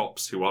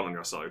cops who aren't on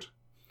your side,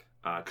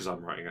 because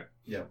I'm writing it.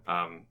 Yeah.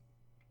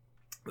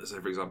 Let's say,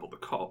 for example, the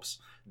cops.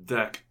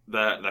 They're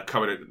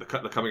coming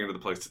into the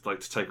place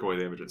to take away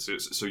the evidence.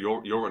 So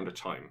you're under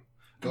time.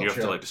 And you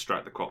have to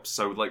distract the cops.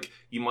 So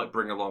you might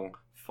bring along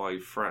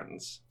 5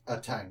 friends. A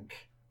tank,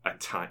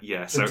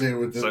 yeah. To deal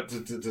with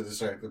to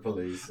distract the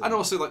police. And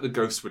also the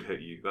ghost would hit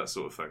you, that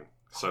sort of thing.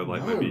 So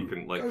maybe you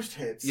can ghost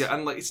hits. Yeah,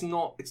 and it's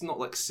not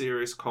like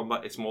serious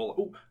combat. It's more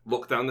like,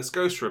 lock down this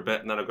ghost for a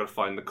bit, and then I've got to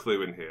find the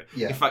clue in here.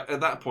 Yeah. In fact,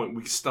 at that point,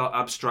 we start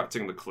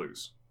abstracting the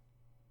clues.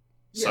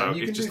 Yeah, so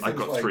it's just I've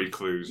got 3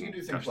 clues. You can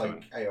do things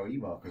like AOE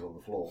markers on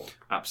the floor.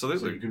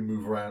 Absolutely. So you can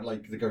move around.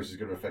 The ghost is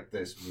going to affect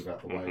this. Move out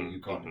the way. You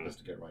can't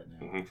investigate right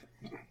now.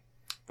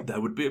 Mm-hmm.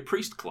 There would be a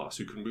priest class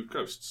who can move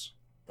ghosts.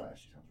 That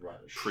actually sounds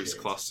right. Priest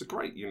classes are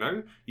great.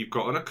 You've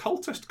got an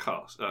occultist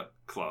class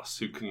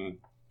who can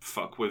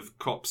fuck with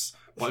cops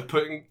by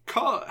putting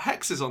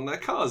hexes on their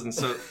cars, and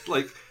so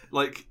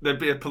there'd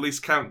be a police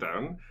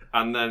countdown,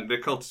 and then the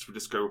occultist would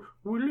just go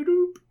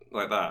whoop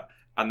like that,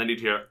 and then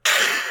you'd hear.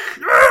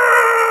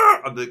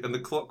 And the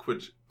clock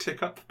would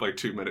tick up by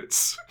 2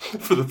 minutes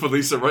for the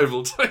police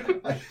arrival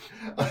time.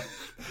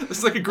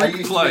 It's like a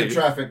Greek play. I used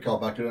to be a traffic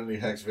cop. I could only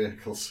hex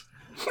vehicles.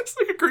 It's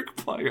like a Greek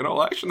play, and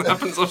all action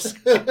happens off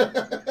screen.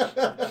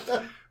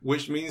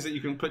 Which means that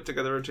you can put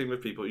together a team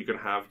of people. You can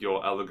have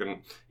your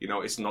elegant,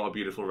 it's not a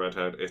beautiful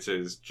redhead. It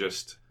is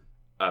just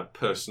a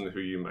person who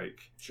you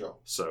make. Sure.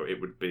 So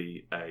it would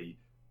be an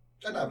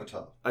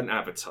avatar. An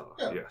avatar,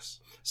 yeah.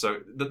 Yes. So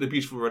the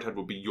beautiful redhead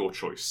would be your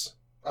choice.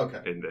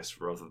 Okay. In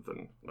this, rather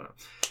than that.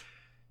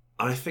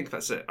 And I think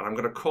that's it. And I'm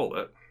going to call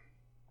it.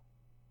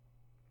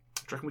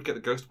 Do you reckon we get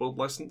the Ghost World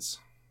license?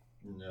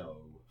 No.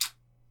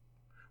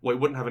 Well, it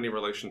wouldn't have any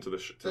relation to the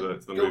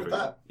go movie. With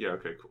that. Yeah.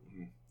 Okay. Cool.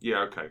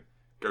 Yeah. Okay.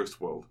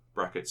 Ghost World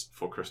 (brackets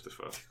for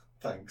Christopher).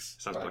 Thanks.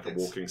 Sounds like a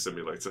walking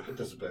simulator. It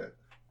does a bit.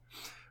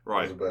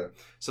 Right. Does a bit.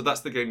 So that's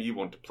the game you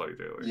want to play,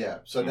 dearly. Yeah.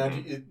 So now,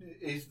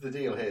 is the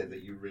deal here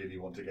that you really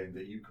want a game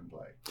that you can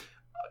play?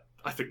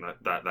 I think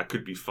that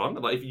could be fun.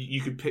 Like, if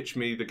you could pitch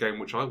me the game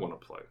which I want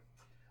to play.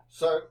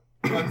 So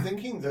I'm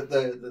thinking that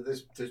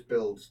this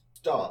build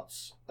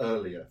starts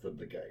earlier than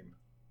the game.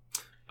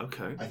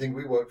 Okay. I think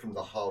we work from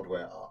the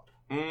hardware up.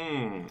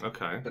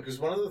 Okay. Because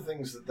one of the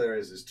things that there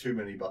is too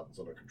many buttons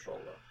on a controller.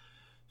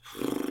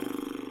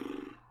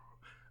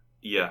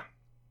 Yeah.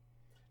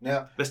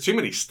 Now there's too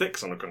many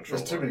sticks on a controller.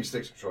 There's too many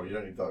sticks on a controller. You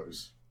don't need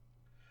those.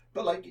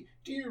 But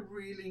do you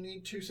really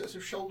need 2 sets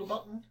of shoulder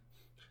button?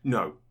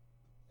 No.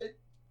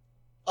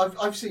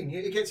 I've seen you.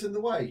 It gets in the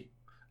way.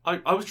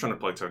 I was trying to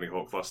play Tony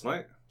Hawk last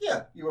night.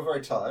 Yeah, you were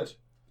very tired.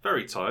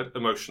 Very tired,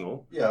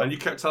 emotional. Yeah. And you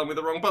kept telling me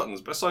the wrong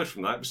buttons, but aside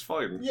from that, it was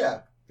fine.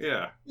 Yeah.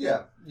 Yeah.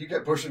 Yeah. You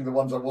kept pushing the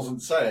ones I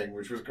wasn't saying,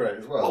 which was great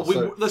as well.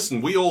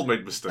 Listen, we all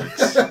made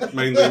mistakes.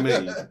 Mainly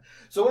me.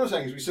 So what I'm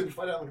saying is we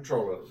simplified out the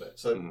controller a little bit.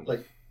 So,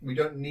 we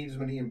don't need as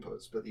many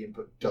inputs, but the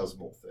input does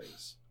more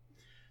things.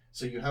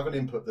 So you have an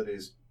input that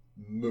is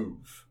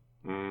move.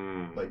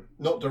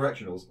 Not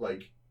directionals,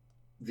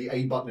 the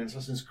A button in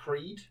Assassin's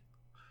Creed.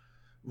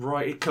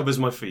 Right, it covers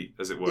my feet,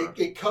 as it were.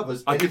 It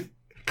covers.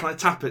 Can I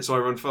tap it so I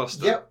run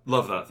faster? Yep.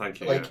 Love that, thank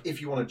you. Like,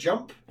 if you want to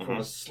jump from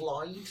a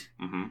slide,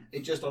 it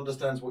just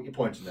understands what you're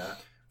pointing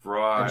at.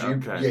 Right,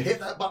 And okay. you hit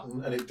that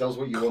button and it does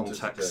what you want it to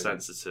do. Context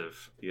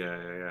sensitive.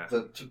 Yeah.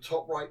 The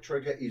top right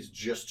trigger is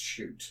just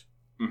shoot.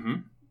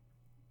 Mm-hmm.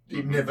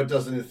 It never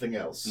does anything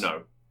else.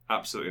 No,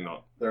 absolutely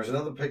not. There's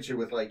another picture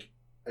with like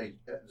it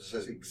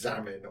says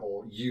examine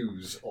or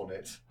use on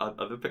it.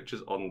 Are the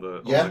pictures on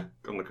the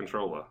on the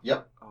controller?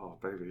 Yep. Oh,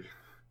 baby.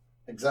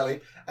 Exactly.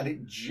 And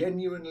it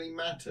genuinely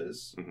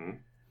matters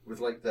with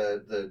like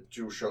the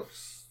DualShock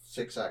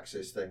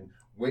 6-axis thing,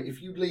 where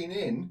if you lean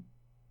in,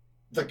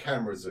 the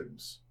camera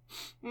zooms.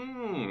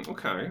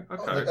 Okay.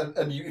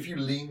 And if you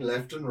lean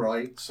left and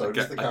right, so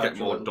does the character. I get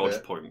more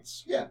dodge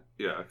points. Yeah.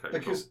 Yeah, okay.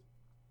 Because,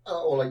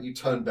 or like you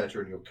turn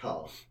better in your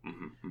car.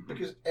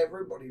 Because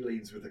everybody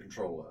leans with the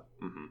controller.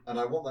 And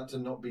I want that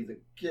to not be the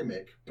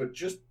gimmick, but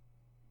just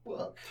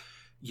work.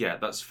 Yeah,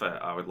 that's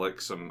fair. I would like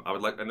an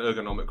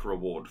ergonomic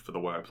reward for the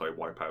way I play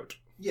Wipeout.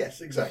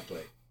 Yes, exactly.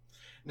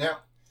 Now,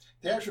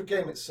 the actual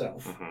game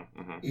itself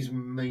is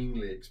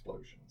mainly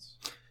explosions.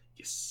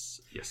 Yes.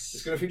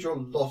 It's going to feature a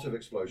lot of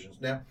explosions.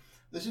 Now,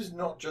 this is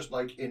not just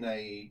like in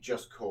a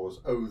Just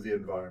Cause, the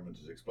environment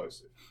is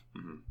explosive.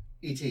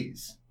 It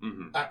is.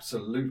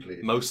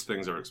 Absolutely. Most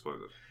things are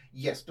explosive.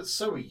 Yes, but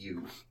so are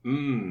you.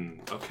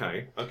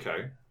 Okay.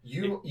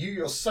 You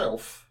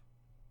yourself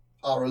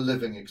are a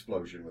living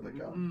explosion with a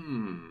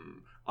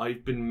gun.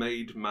 I've been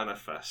made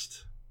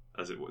manifest,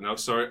 as it were. No,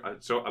 sorry.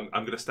 I'm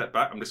going to step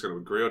back. I'm just going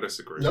to agree or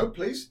disagree. No,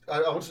 please.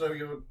 I want to know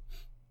your...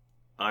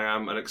 I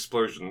am an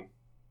explosion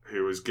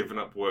who has given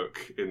up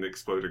work in the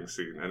exploding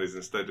scene and is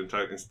instead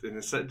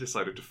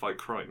decided to fight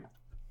crime.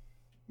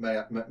 May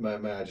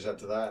I just add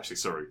to that? Actually,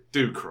 sorry.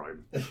 Do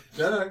crime.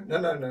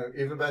 No.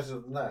 Even better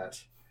than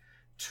that.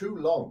 Too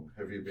long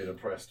have you been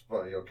oppressed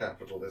by your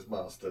capitalist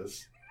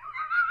masters,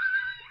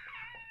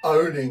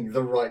 owning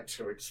the right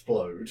to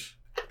explode.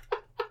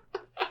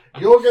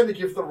 You're going to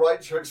give the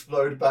right to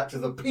explode back to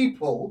the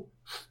people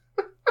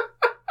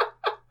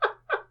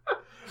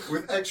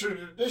with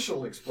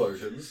extrajudicial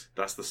explosions.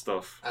 That's the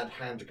stuff. And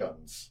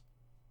handguns.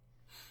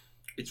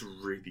 It's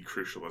really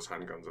crucial as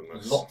handguns in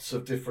this. Lots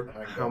of different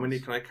handguns. How many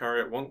can I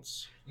carry at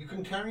once? You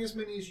can carry as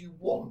many as you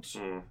want,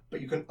 but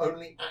you can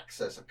only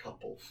access a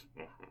couple.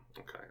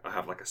 Okay, I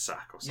have like a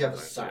sack or something. You have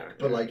a sack,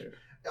 but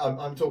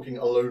I'm talking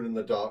alone in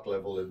the dark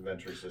level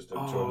inventory system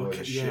to avoid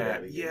the shit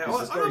out of you. Yeah,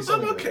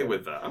 I'm okay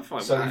with that. I'm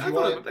fine so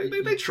with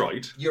that. They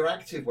tried. Your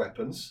active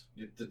weapons,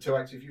 the two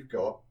active you've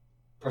got,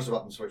 press a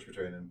button, switch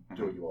between them,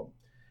 do what you want.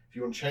 If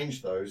you want to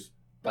change those,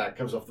 bag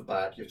comes off the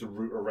back, you have to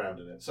root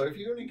around in it. So if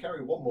you only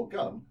carry one more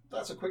gun,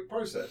 that's a quick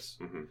process.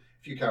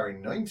 If you carry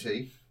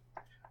 90,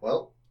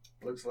 well,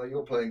 looks like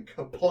you're playing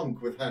Kaplunk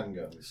with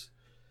handguns,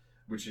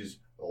 which is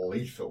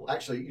lethal.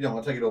 Actually,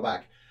 I'll take it all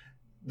back.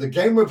 The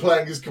game we're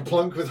playing is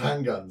Kaplunk with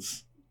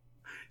handguns.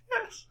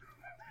 Yes.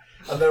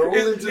 And they're all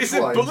intertwined. Is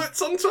it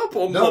bullets on top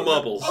or more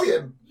marbles? Oh,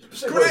 yeah.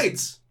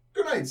 Grenades!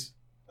 Grenades.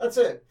 That's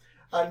it.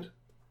 And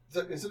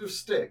instead of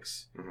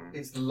sticks,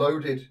 it's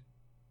loaded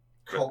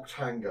cocked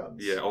handguns.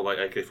 Yeah, or like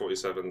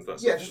AK-47s.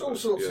 Just all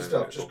sorts of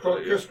stuff. Just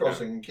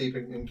crisscrossing and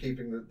keeping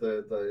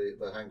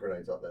the hand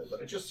grenades up there.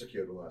 But it's just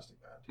secured with an elastic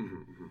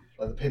band.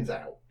 Like the pins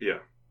out. Yeah.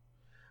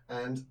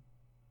 And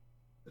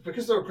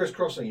because they're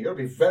crisscrossing, you've got to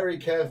be very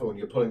careful when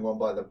you're pulling one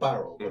by the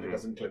barrel that it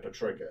doesn't clip a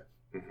trigger.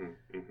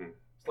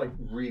 It's like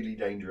really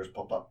dangerous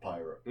pop-up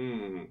pirate.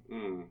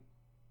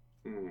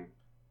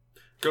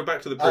 Go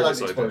back to the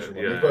previous idea. Explosion.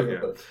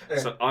 Yeah.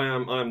 So I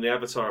am the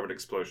avatar of an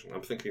explosion.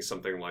 I'm thinking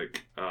something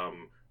like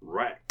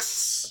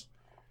Rex.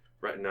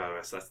 No,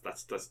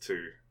 that's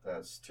too.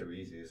 That's too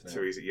easy, isn't it?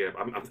 Too easy. Yeah,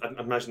 I'm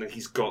imagining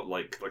he's got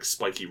like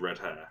spiky red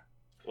hair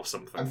or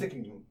something. I'm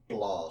thinking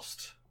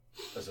Blast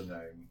as a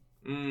name.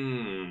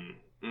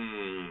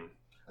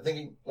 I'm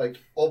thinking like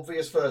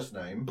obvious first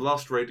name.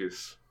 Blast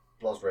Radius.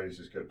 Blast Radius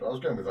is good, but I was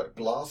going with like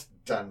Blast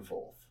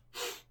Danforth.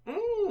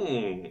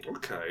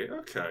 Okay,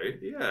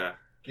 yeah.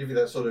 Give you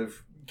that sort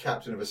of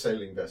captain of a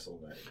sailing vessel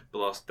name.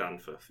 Blast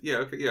Danforth. Yeah,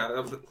 okay, yeah,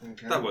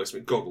 that works for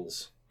me.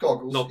 Goggles.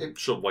 Not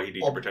sure why he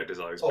needs to protect his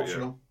eyes,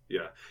 optional. But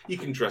yeah. You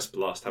can dress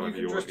Blast however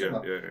you want.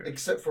 Yeah.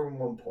 Except for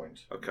one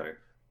point. Okay.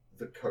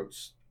 The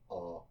coats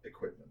are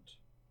equipment.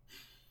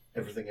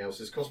 Everything else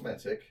is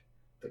cosmetic.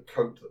 The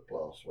coat that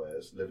Blast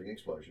wears, living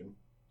explosion.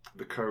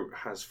 The coat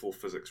has full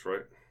physics,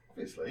 right?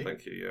 Obviously.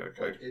 Thank you, yeah,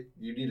 okay. Like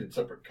you need a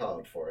separate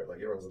card for it, like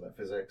it runs on that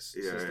physics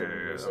system.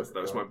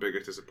 That was my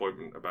biggest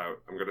disappointment about,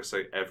 I'm going to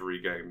say,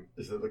 every game.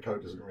 Is that the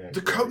coat doesn't react.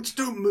 The coats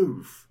don't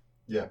move!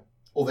 Yeah.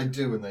 Or they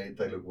do and they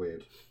look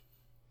weird.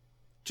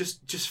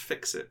 Just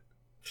fix it.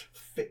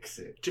 Fix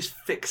it. Just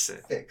fix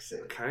it. Fix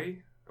it.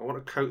 Okay? I want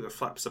a coat that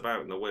flaps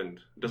about in the wind.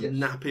 It doesn't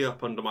nappy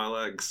up under my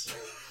legs.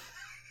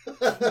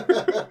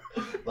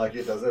 Like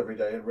it does every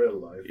day in real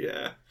life.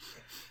 Yeah.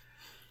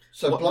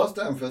 So Blast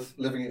Danforth,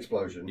 living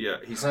explosion. Yeah,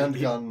 he's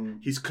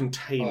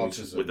contained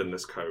within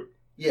this coat.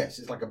 Yes,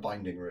 it's like a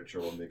binding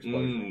ritual on the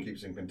explosion. It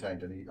keeps him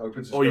contained, and he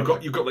opens. His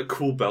you've got like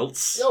cool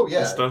belts. Oh yeah,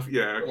 and stuff.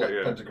 Yeah, okay, like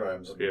yeah.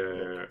 Pentagrams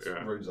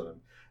and runes on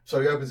him.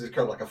 So he opens his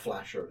coat like a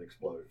flasher and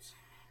explodes.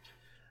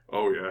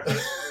 Oh, yeah.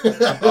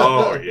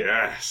 Oh,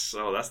 yes.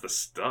 Oh, that's the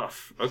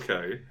stuff.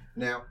 Okay.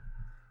 Now,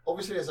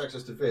 obviously, it has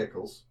access to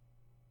vehicles,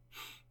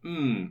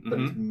 but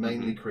it's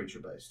mainly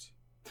creature-based.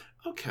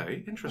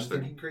 Okay, interesting.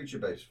 I'm thinking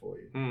creature-based for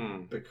you.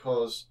 Hmm.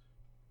 Because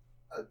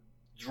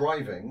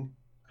driving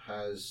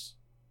has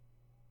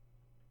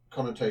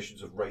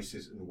connotations of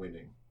races and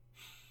winning.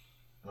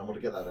 And I want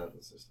to get that out of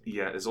the system.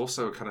 Yeah, there's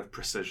also a kind of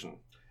precision,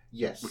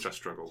 Yes. which I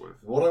struggle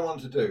with. What I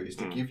want to do is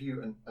to give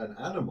you an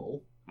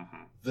animal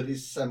that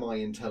is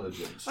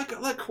semi-intelligent.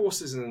 Like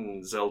horses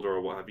in Zelda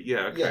or what have you.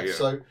 Yeah, okay,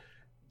 yeah.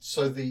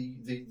 So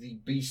the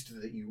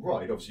beast that you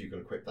ride, obviously you can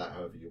equip that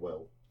however you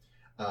will,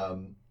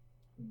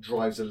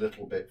 drives a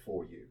little bit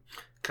for you.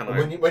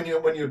 When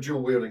you're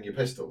dual wielding your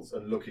pistols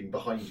and looking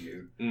behind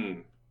you,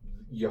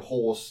 your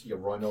horse, your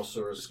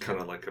rhinoceros, it's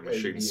kind of like a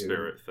machine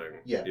spirit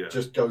thing. Yeah,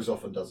 just goes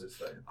off and does its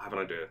thing. I have an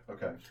idea.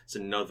 Okay, it's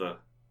another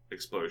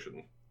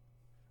explosion,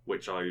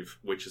 which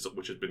has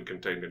been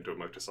contained into a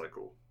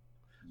motorcycle.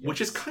 Yes.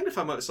 Which is kind of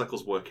how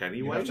motorcycles work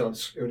anyway. You have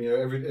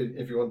to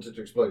if you wanted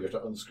to explode, you have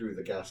to unscrew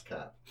the gas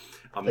cap.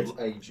 It takes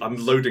ages. I'm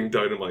loading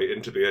dynamite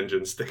into the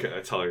engine, stick at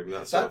a time,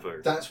 that sort of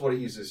thing. That's what it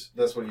uses.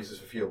 That's what it uses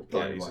for fuel.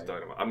 Dynamite. Yeah, it uses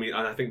dynamite. I mean,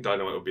 I think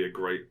dynamite would be a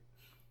great,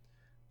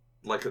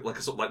 like that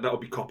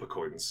would be copper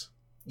coins.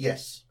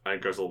 Yes. And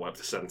it goes all the way up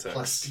to Centex.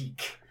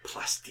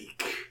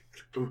 Plastique.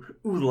 Ooh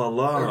la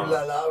la. Ooh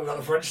la la. We've got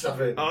the French stuff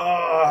in.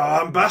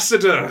 Ah,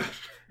 ambassador.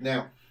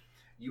 Now,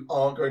 you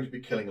are going to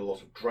be killing a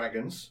lot of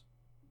dragons.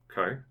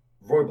 Okay.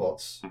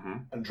 Robots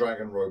and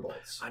dragon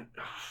robots.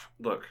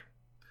 Look,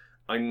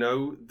 I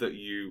know that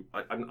you.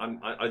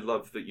 I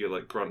love that you're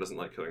like Grant doesn't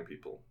like killing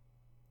people.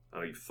 I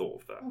know you've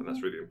thought of that, and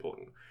that's really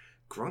important.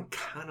 Grant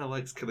kind of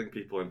likes killing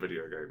people in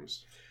video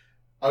games.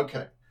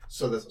 Okay,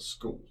 so there's a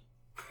school.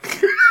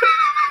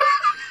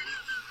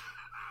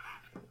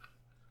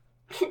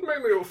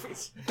 Mainly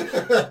orphans.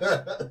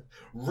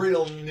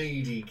 Real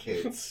needy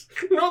kids.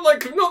 Not like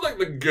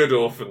the good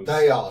orphans.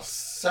 They are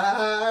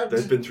sad.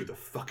 They've been through the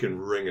fucking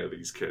ringer,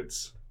 these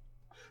kids.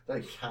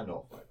 They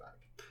cannot fight back.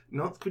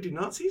 Could we do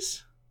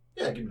Nazis?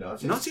 Yeah, give me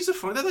Nazis. Nazis are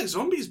fine. They're like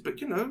zombies, but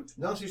you know.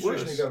 Nazis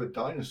traditionally go with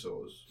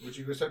dinosaurs. Would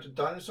you accept a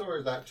dinosaur, or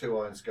is that too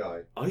Iron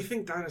Sky? I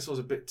think dinosaurs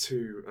are a bit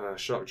too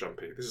shark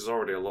jumpy. This is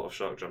already a lot of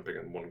shark jumping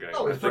in one game.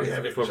 Oh, it's pretty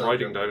heavy. If we're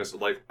riding dinosaurs,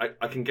 like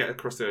I can get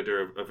across the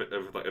idea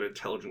of like an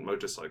intelligent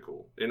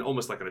motorcycle in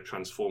almost like in a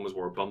Transformers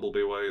or a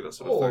Bumblebee way, that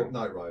sort of thing. Or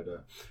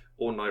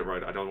Knight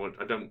Rider.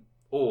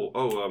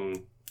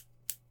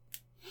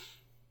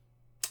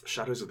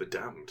 Shadows of the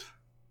Damned.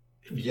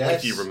 Yes.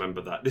 If you remember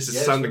that. This is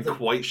sounding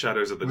quite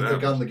Shadows of the Damned. With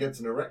the gun that gets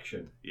an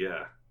erection.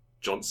 Yeah.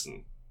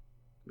 Johnson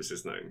was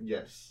his name.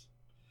 Yes.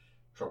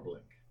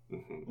 Troubling.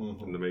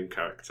 And the main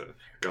character,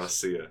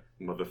 Garcia,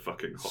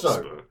 motherfucking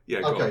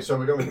Hotspur. So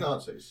we're going with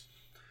Nazis.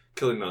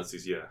 Killing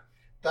Nazis, yeah.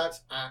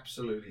 That's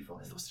absolutely fine.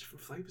 There's lots of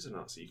different flavours of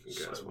Nazi you can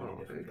get as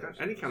well.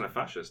 Any kind of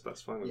fascist,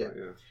 that's fine with it,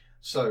 yeah.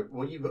 So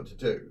what you've got to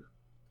do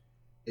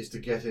is to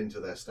get into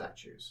their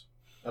statues.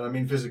 And I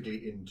mean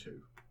physically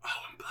into.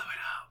 Oh, and blow it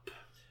up.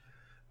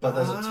 But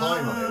there's a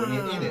time on it. When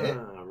you're in it,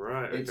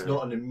 right, it's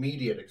not an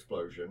immediate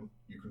explosion.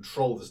 You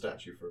control the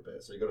statue for a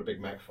bit. So you've got a big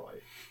Mac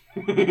fight.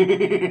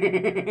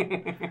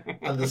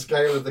 And the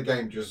scale of the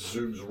game just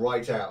zooms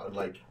right out and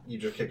like you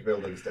just kick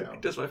buildings down.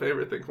 That's my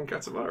favourite thing from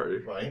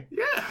Katamari. Right?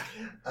 Yeah.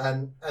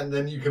 And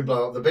then you can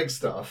blow up the big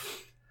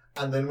stuff.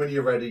 And then when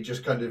you're ready,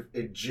 just kind of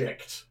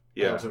eject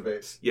out of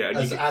it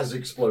as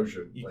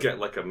explosion. You get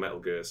like a Metal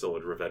Gear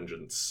Solid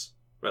Revengeance.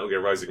 Metal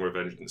Gear Rising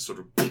Revengeance, sort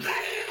of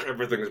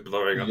everything is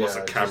blowing up, lots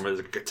of cameras,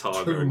 a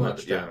guitar too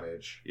much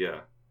damage.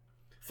 Yeah.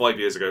 5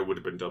 years ago it would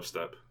have been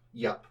dubstep.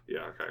 Yep.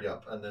 Yeah, okay.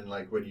 Yep. And then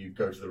like when you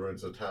go to the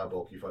ruins of Tower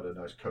Bulk, you find a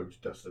nice coat,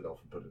 dust it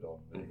off and put it on,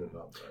 and you get an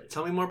upgrade.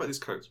 Tell me more about these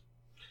coats.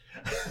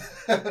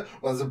 Well,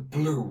 there's a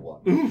blue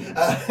one.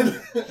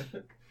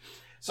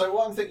 So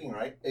what I'm thinking,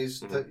 right, is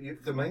that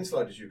the main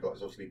sliders you've got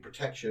is obviously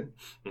protection,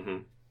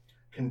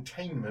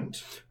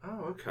 containment.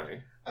 Oh,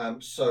 okay.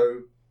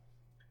 So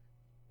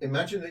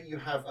imagine that you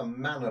have a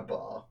mana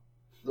bar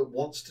that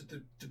wants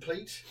to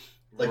deplete.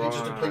 Like it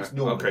just depletes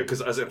normally. Okay,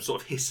 because as I'm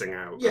sort of hissing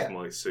out of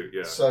my suit,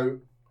 yeah. So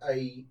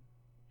a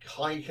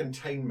high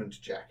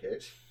containment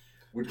jacket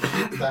would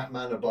keep that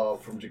mana bar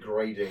from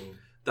degrading.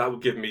 That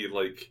would give me,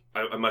 like,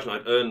 I imagine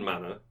I'd earn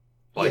mana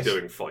by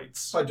doing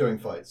fights. By doing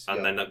fights,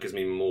 and then that gives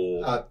me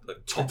more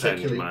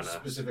top-end mana.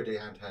 Specifically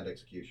hand-to-hand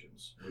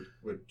executions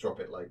would drop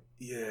it like...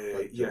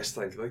 Yes,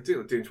 thank you. Like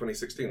Doom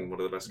 2016, one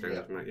of the best games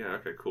I've made. Yeah,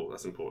 okay, cool,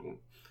 that's important.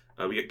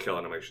 We get kill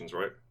animations,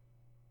 right?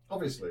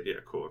 Obviously. Yeah,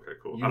 cool, okay,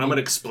 cool. And I'm an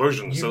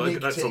explosion, so like,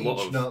 that's a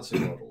lot of... Nazi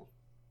model.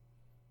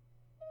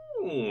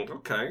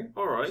 Okay,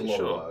 alright, it's a lot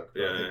sure. of work,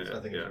 I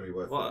think it's going to be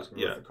worth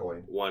the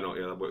coin. Why not?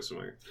 Yeah, that works for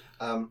me.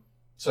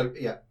 So,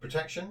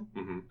 protection,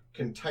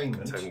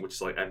 containment. Which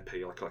is like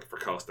MP, like for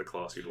caster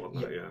class, you'd want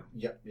that,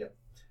 Yep.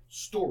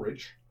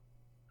 Storage.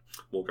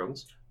 More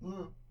guns?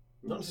 Not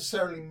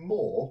necessarily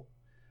more,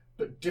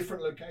 but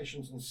different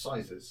locations and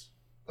sizes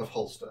of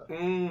holster.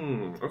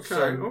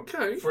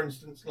 Okay. For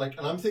instance, like,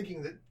 and I'm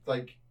thinking that,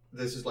 like,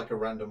 this is like a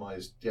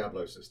randomized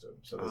Diablo system.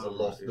 So there's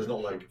there's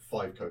not like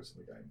 5 codes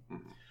in the game.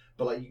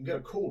 But like you can get a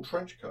cool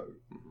trench coat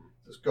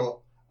that's got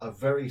a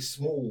very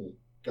small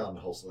gun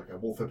holster, like a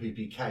Walther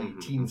PPK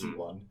teensy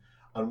one,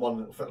 and one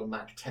that will fit a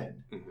Mac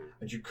 10,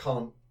 and you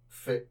can't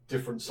fit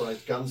different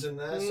sized guns in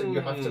there, so you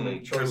have to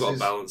make choices. You've got a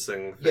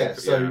balancing thing. Yeah,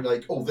 so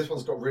like, this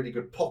one's got really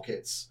good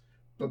pockets,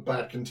 but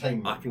bad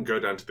containment. I can go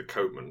down to the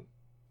Coatman.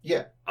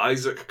 Yeah.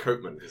 Isaac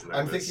Coatman, his name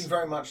I'm thinking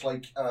very much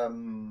like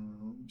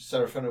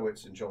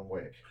Serafinowicz in John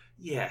Wick.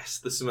 Yes,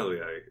 the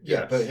sommelier.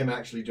 Yeah, yes. but him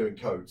actually doing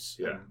coats.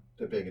 Yeah.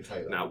 And being a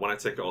tailor. Now, when I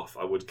take it off,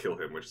 I would kill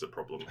him, which is a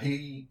problem.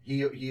 He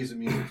is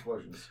immune to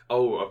explosions.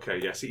 Oh,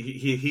 okay, yes.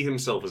 He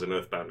himself is an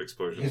earthbound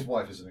explosion. His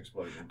wife is an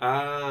explosion.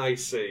 Ah, I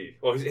see.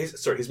 Oh,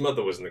 his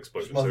mother was an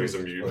explosion, so he's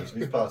immune.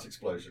 He's part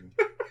explosion.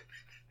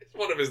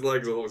 One of his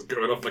legs is always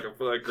going off like a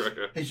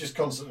firecracker. He's just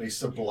constantly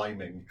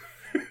subliming.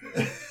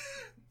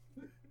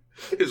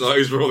 His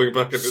eyes rolling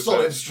back in his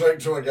Solid head. straight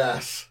to a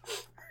gas.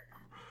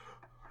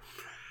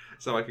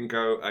 So I can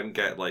go and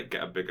get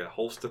a bigger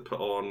holster put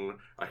on.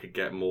 I could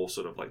get more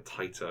sort of like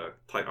tighter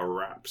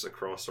wraps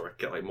across, or I could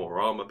get like more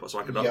armor put. So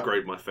I could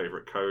upgrade my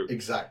favorite coat.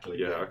 Exactly.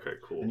 Yeah. Okay.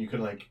 Cool. And you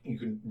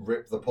can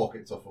rip the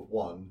pockets off of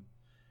one.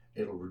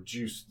 It'll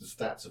reduce the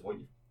stats of what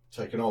you've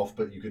taken off,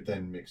 but you could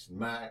then mix and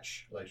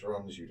match later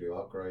on as you do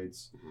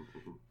upgrades.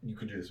 You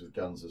can do this with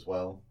guns as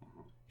well,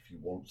 if you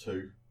want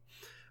to.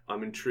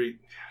 I'm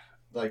intrigued.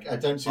 Like, I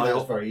don't see that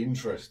as very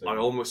interesting. I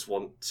almost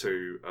want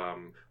to...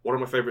 one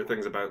of my favourite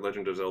things about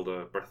Legend of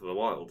Zelda Breath of the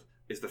Wild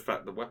is the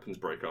fact that weapons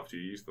break after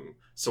you use them.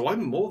 So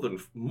I'm more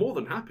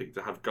than happy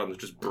to have guns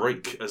just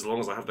break as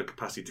long as I have the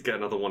capacity to get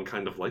another one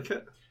kind of like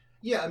it.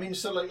 Yeah, I mean,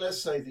 so like, let's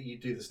say that you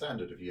do the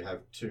standard if you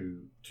have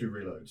two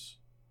reloads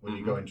when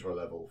you go into a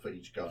level for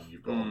each gun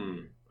you've got on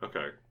you.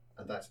 Okay.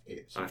 And that's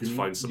it. So I have to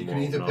find some more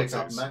You can either pick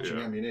Nazis, up matching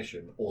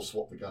ammunition or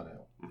swap the gun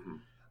out.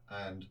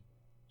 And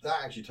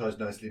that actually ties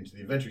nicely into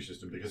the inventory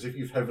system, because if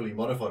you've heavily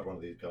modified one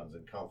of these guns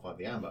and can't find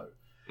the ammo,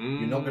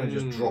 you're not going to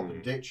just drop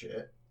and ditch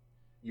it.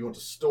 You want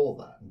to store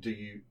that. And do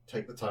you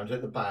take the time to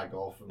take the bag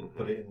off and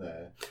put it in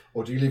there?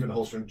 Or do you leave it in a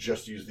holster and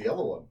just use the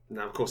other one?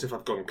 Now, of course, if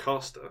I've gone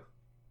caster,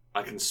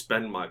 I can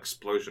spend my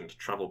explosion to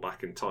travel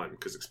back in time,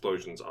 because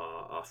explosions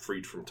are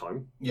freed from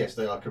time. Yes,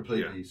 they are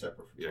completely separate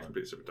from time. Yeah,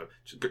 completely separate time.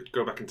 Just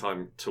go back in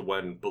time to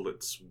when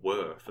bullets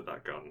were for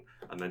that gun,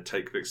 and then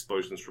take the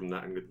explosions from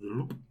that and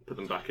put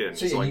them back in.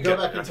 So yeah, you go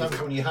back in time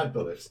to when you had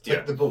bullets,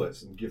 take the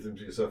bullets and give them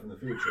to yourself in the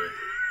future.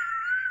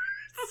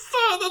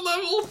 Further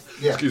level!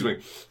 Yeah. Excuse me.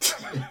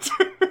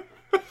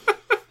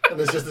 And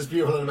there's just this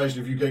beautiful animation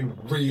of you getting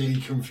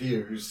really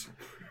confused.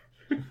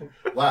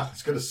 Wow,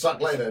 it's going to suck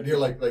later. And you're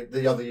like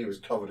the other you is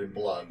covered in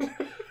blood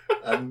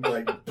and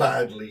like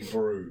badly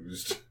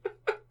bruised.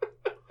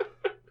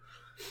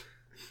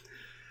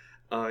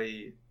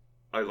 I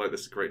like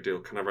this a great deal.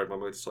 Can I ride my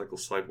motorcycle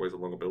sideways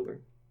along a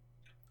building?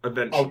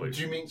 Eventually. Oh,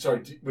 do you mean,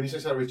 sorry, when you say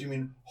sideways, do you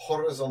mean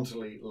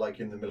horizontally, like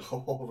in the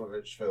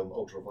Milhorovich film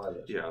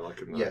Ultraviolet? Yeah,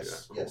 like in that.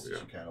 Yes, yeah, cool, yes,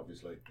 you can,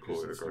 obviously. Cool,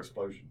 Because it's an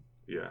explosion.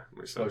 Yeah,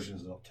 makes sense.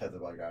 Explosions are not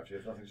tethered by gravity. It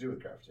has nothing to do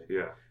with gravity.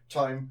 Yeah.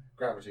 Time,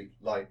 gravity,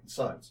 light, and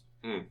science.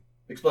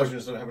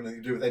 Explosions don't have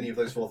anything to do with any of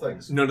those four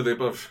things. None of the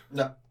above.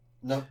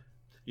 No.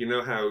 You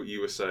know how you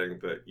were saying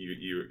that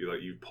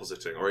you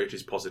positing, or it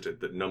is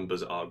posited that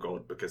numbers are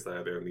God because they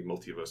are the only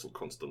multiversal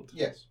constant.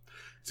 Yes.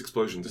 It's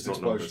explosions, it's not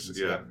explosions, numbers.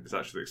 yeah. Yeah, it's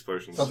actually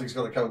explosions. Something's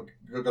got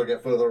to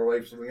get further away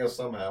from something else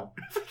somehow.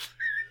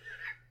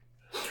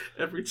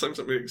 Every time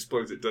something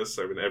explodes, it does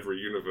so in every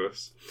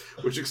universe,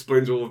 which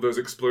explains all of those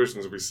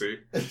explosions we see.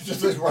 It's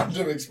just those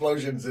random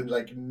explosions in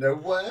like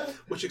nowhere.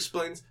 Which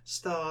explains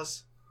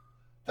stars.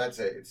 That's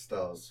it. It's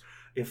stars.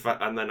 In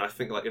fact, and then I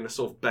think like in a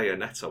sort of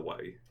Bayonetta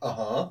way,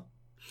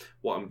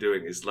 what I'm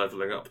doing is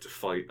leveling up to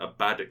fight a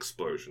bad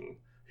explosion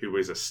who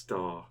is a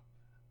star.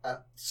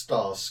 At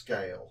star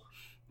scale.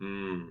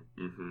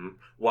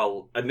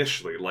 Well,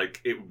 initially,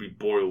 like, it would be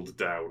boiled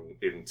down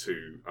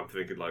into, I'm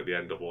thinking, like, the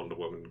end of Wonder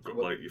Woman,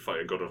 like, you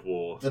fight a God of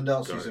War. The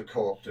Nazis have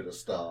co-opted a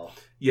star.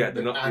 Yeah,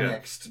 they're not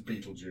annexed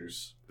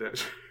Beetlejuice.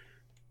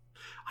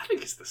 I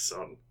think it's the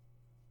sun.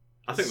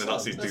 I think the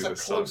Nazis do the sun.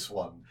 That's a close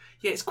one.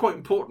 Yeah, it's quite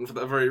important for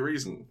that very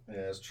reason.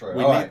 Yeah, it's true.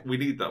 We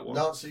need that one.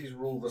 Nazis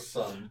rule the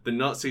sun. The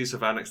Nazis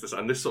have annexed the sun,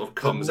 and this sort of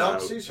comes out.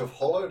 The Nazis have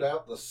hollowed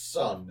out the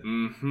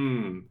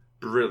sun.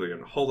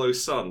 Brilliant. Hollow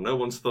sun. No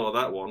one's thought of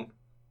that one.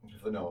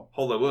 If they're not.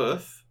 Hollow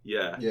Earth?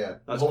 Yeah. Yeah.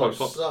 That's Hollow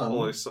quite sun.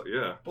 Hollow sun,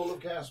 yeah. Ball of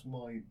gas,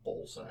 my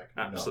ballsack.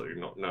 Absolutely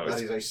not. No.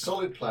 That is a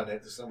solid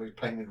planet that somebody's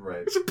painted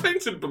red. It's a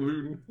painted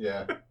balloon.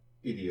 Yeah.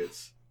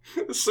 Idiots.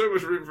 There's so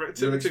much room for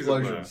activities. An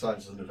explosion,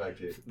 science isn't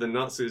affected. The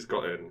Nazis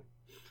got in,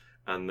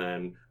 and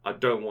then I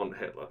don't want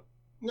Hitler.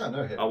 No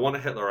Hitler. I want a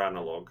Hitler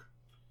analog.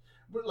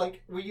 But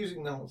like, we're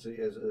using Nazi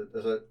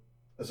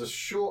as a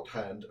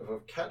shorthand of a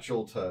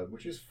catch-all term,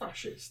 which is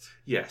fascist.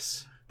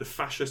 Yes, the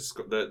fascists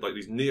got like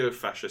these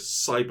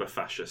neo-fascists,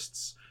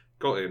 cyber-fascists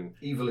got in.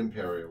 Evil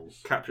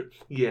Imperials. Capture.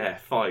 Yeah,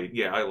 fine.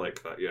 Yeah, I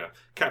like that. Yeah,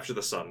 capture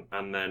the sun,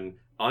 and then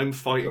I'm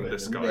fighting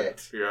this guy.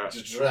 Yeah,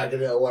 just dragging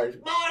it away.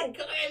 Mine,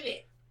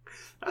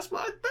 That's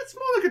more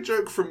like a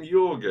joke from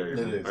your game,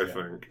 it is, I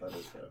think. That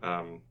is fair.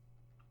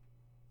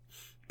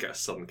 get a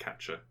sun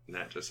catcher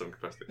net of some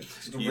capacity.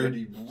 It's a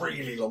really,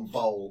 really long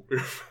bowl.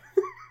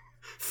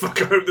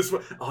 Fuck, I hope this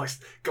one. Oh,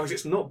 guys,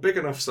 it's not big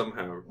enough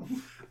somehow.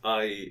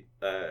 I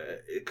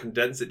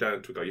condense it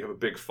down to a guy. You have a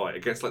big fight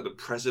against like the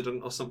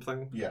president or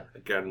something. Yeah.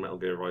 Again, Metal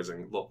Gear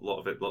Rising.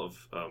 Lot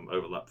of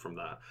overlap from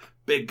that.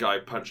 Big guy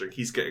punching.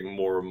 He's getting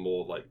more and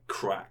more like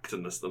cracked,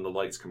 and the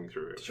lights coming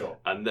through it. Sure.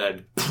 And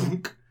then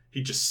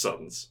he just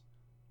suns.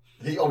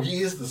 He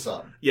is the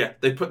sun. Yeah,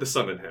 they put the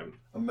sun in him.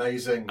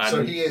 Amazing. And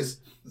so he is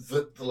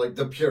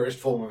the purest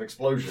form of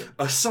explosion.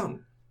 A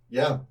sun.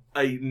 Yeah.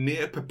 A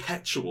near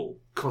perpetual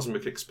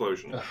cosmic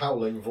explosion. A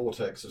howling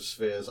vortex of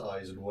spheres,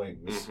 eyes, and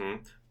wings.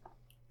 Mm-hmm.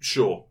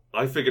 Sure.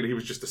 I figured he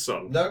was just a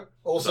sun. No,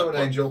 also an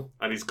angel.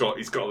 And he's got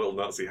a little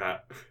Nazi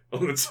hat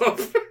on the top.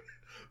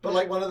 But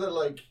like one of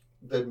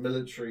the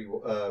military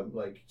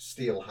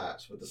steel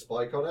hats with the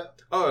spike on it.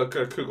 Oh,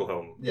 okay,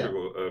 Kugelhelm. Yeah,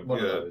 one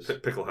of those.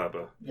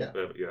 Pickelhaber. Yeah.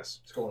 Yes.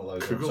 It's got one of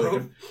those.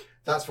 Kugelhelm?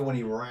 That's for when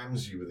he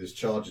rams you with his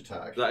charge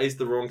attack. That is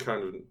the wrong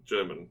kind of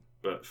German,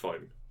 but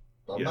fine.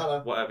 Doesn't Yeah, matter.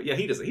 whatever. Yeah,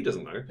 he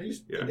doesn't know.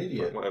 He's Yeah, an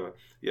idiot. whatever.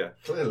 Yeah.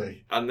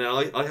 Clearly. And now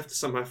I have to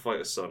somehow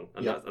fight a sun,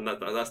 and Yeah.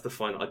 that's the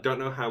final. I don't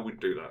know how we'd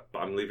do that, but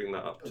I'm leaving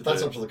that up to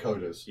That's up to the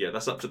coders. Yeah,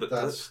 that's up to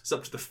that's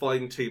up to the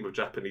fine team of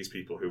Japanese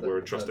people who we're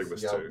entrusting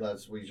this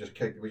to. We just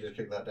kicked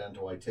that down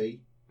to IT.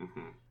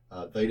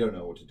 Mm-hmm. They don't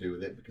know what to do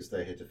with it because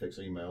they're here to fix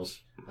emails,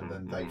 and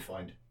then they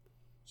find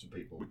some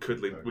people. We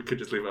could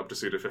just leave it up to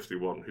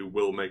Suda51, who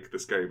will make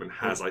this game and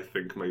has, I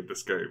think, made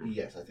this game.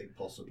 Yes, I think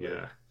possibly.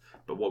 Yeah.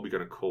 But what are we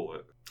going to call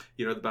it?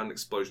 You know the band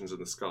Explosions in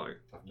the Sky?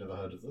 I've never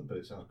heard of them, but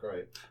it sounds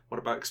great. What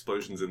about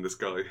Explosions in the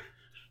Sky?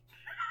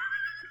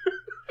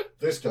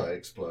 This guy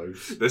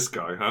explodes. This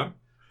guy, huh?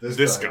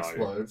 This guy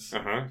explodes.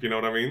 Uh-huh. You know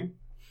what I mean?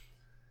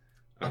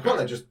 I quite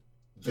like just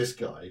this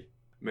guy.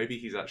 Maybe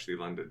he's actually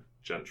landed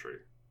gentry,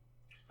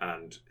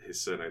 and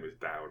his surname is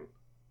Down,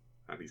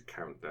 and he's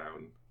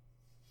Countdown.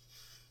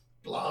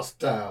 Blast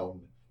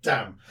down.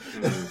 Damn.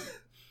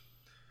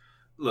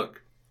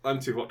 Look, I'm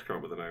too hot to come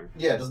up with a name.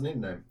 Yeah, it doesn't need a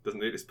name. Doesn't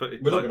need it's put.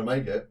 We're not going to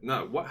make it.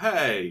 No. What?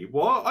 Hey,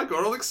 what? I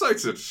got all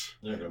excited.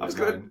 You're not I was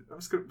going to gonna. make mine. I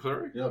was gonna.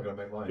 Sorry. You're not going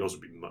to make mine. Yours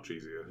would be much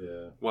easier.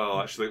 Yeah. Well,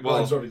 actually,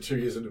 Mine's already 2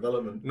 years in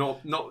development.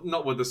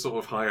 Not with the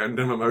sort of high-end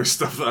MMO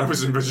stuff that I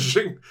was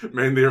envisaging.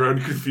 Mainly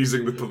around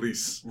confusing the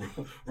police.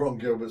 Ron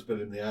Gilbert's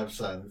been in the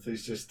absinthe.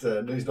 He's just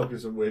he's knocking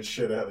some weird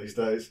shit out these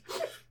days.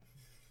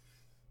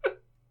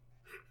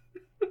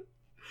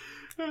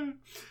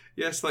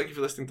 Yes, thank you for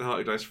listening to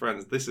Hearty Dice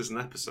Friends. This is an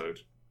episode.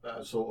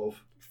 Sort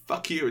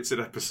Fuck you, it's an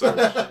episode.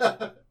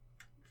 of.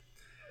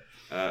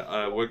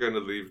 We're going to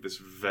leave this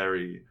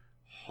very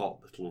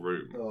hot little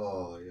room.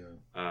 Oh,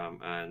 yeah.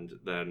 And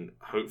then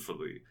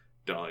hopefully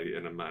die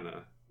in a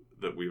manner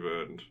that we've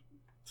earned.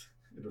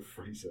 In a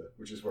freezer,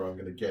 which is where I'm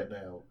going to get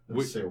now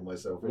and seal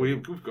myself in.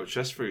 We've got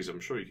chest freezer. I'm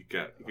sure you could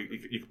get.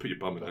 You could put your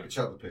bum in I there. can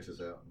chuck the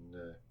pitters out and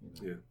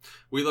Yeah.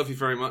 We love you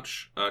very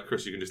much.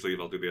 Chris, you can just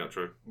leave. I'll do the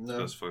outro. No.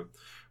 That's fine.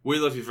 We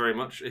love you very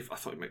much. I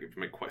thought it'd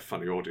make quite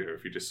funny audio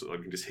if you just I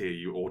can just hear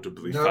you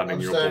audibly No, fanning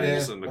I'm your staying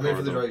balls here. in the I'm here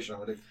for corridor. the duration.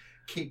 I'm going to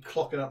keep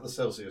clocking up the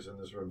Celsius in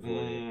this room for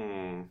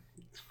you.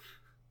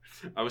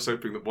 I was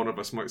hoping that one of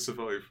us might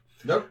survive.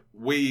 Nope.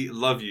 We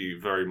love you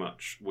very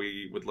much.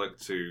 I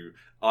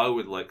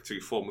would like to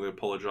formally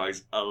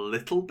apologise a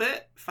little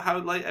bit for how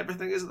late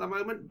everything is at the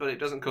moment, but it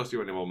doesn't cost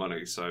you any more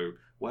money, so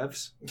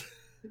webs.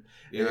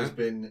 It has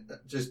been,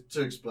 just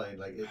to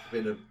explain, it's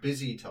been a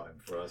busy time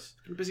for us.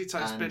 It's been a busy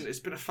time. It's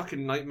been a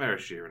fucking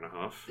nightmarish year and a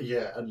half.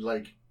 Yeah, and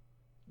the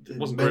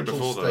wasn't great mental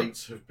before that.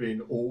 states have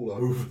been all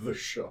over the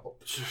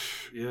shop.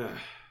 Yeah.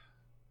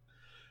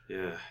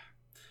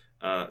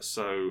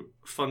 So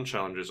fun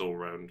challenges all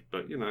round,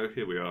 but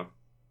here we are.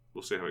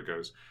 We'll see how it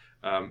goes.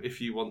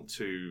 If you want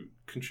to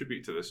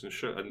contribute to this and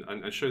show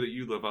that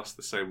you love us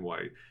the same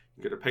way,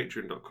 you can go to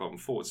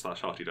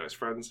patreon.com/Hearty Dice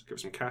Friends, give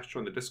us some cash,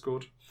 join the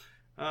Discord,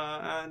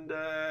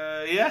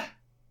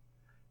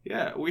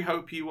 we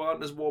hope you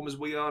aren't as warm as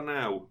we are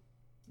now.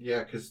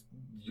 Yeah, because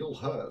you'll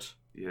hurt.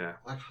 Yeah.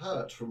 I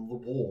hurt from the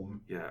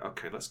warm. Yeah,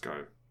 okay, let's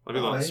go. Love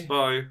you lots.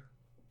 Bye.